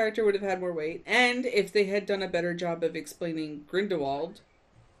Credence's character would have had more weight, and if they had done a better job of explaining Grindelwald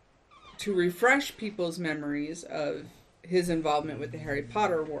to refresh people's memories of his involvement with the Harry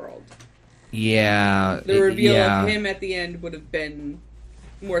Potter world. Yeah. The reveal of him at the end would have been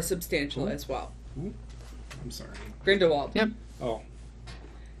more substantial as well. I'm sorry. Grindelwald. Yep. Oh.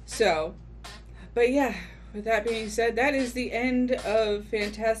 So, but yeah, with that being said, that is the end of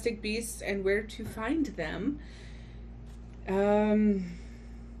Fantastic Beasts and Where to Find Them.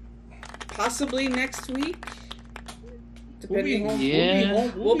 Possibly next week. Depending.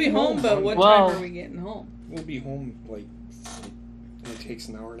 We'll be home, but what time are we getting home? We'll be home it takes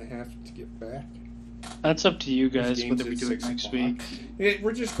an hour and a half to get back. That's up to you guys whether we do it next week.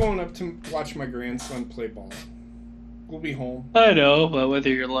 We're just going up to watch my grandson play ball. We'll be home. I know, but whether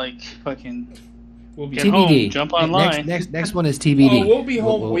you're fucking We'll be Get TBD. home, jump online. Next one is TBD. Oh, we'll be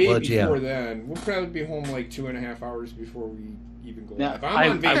home way we'll let you before know. then. We'll probably be home like 2.5 hours before we even go Yeah, live.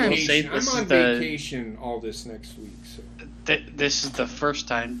 I'm on I will say vacation. this I'm on is the- vacation all this next week. So. This is the first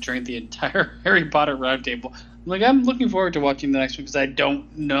time during the entire Harry Potter roundtable. I'm looking forward to watching the next one because I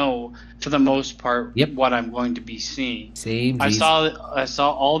don't know for the most part what I'm going to be seeing. Same. I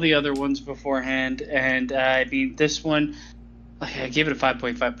saw all the other ones beforehand, and I mean this one, I gave it a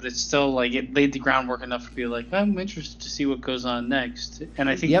 5.5, but it's still it laid the groundwork enough to be I'm interested to see what goes on next. And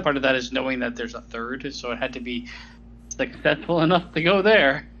I think part of that is knowing that there's a third, so it had to be successful enough to go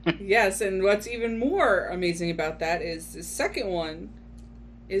there. Yes, and what's even more amazing about that is the second one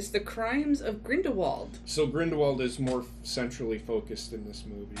is The Crimes of Grindelwald. So Grindelwald is more centrally focused in this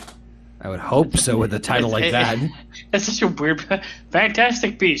movie. I would hope so with a title like that. That's such a weird,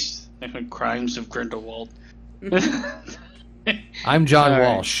 fantastic piece. Crimes of Grindelwald. I'm John All right.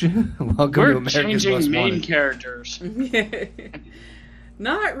 Walsh. Welcome to We're America's changing Most main Wanted. characters.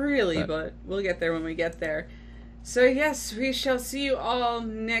 Not really, but we'll get there when we get there. So yes, we shall see you all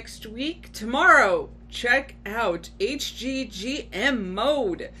next week. Tomorrow, check out HGGM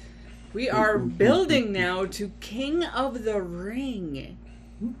mode. We are building now to King of the Ring.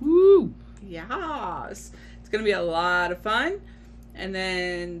 Woo! Yes. It's going to be a lot of fun. And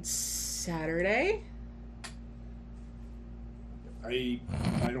then Saturday. I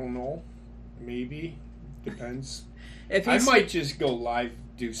don't know. Maybe. Depends. If I he's, might just go live,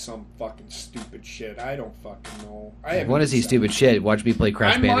 do some fucking stupid shit. I don't fucking know. I If you want to see stupid shit, watch me play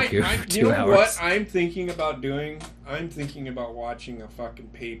Crash Bandicoot for 2 you know hours. what I'm thinking about doing? I'm thinking about watching a fucking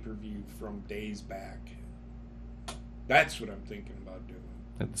pay-per-view from days back. That's what I'm thinking about doing.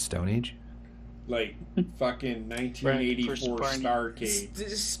 At the Stone Age? Like, fucking First 1984 Barney. Starcade.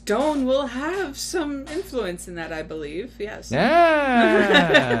 Stone will have some influence in that, I believe. Yes.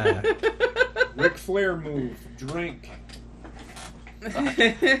 Ah! Ric Flair move. Drink.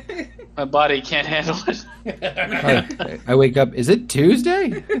 My body can't handle it. I wake up. Is it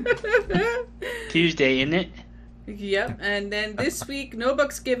Tuesday? Tuesday, isn't it? Yep. And then this week, No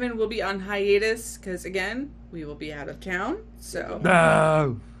Books Given will be on hiatus because, again, we will be out of town. So,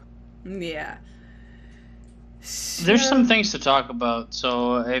 No. yeah. There's some things to talk about.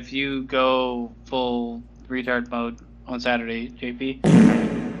 So if you go full retard mode on Saturday,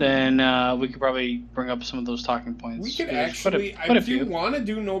 JP, then we could probably bring up some of those talking points. We could There's actually, quite a if you few. want to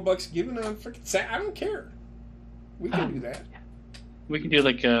do No Bucks Given on fucking Saturday, I don't care. We can do that. We can do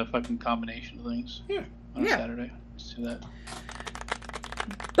a fucking combination of things Yeah. on Yeah. Saturday. Let's do that.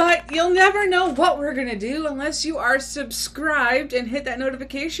 But you'll never know what we're going to do unless you are subscribed and hit that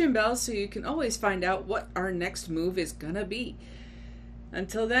notification bell so you can always find out what our next move is going to be.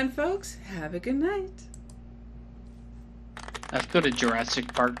 Until then, folks, have a good night. Let's go to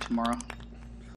Jurassic Park tomorrow.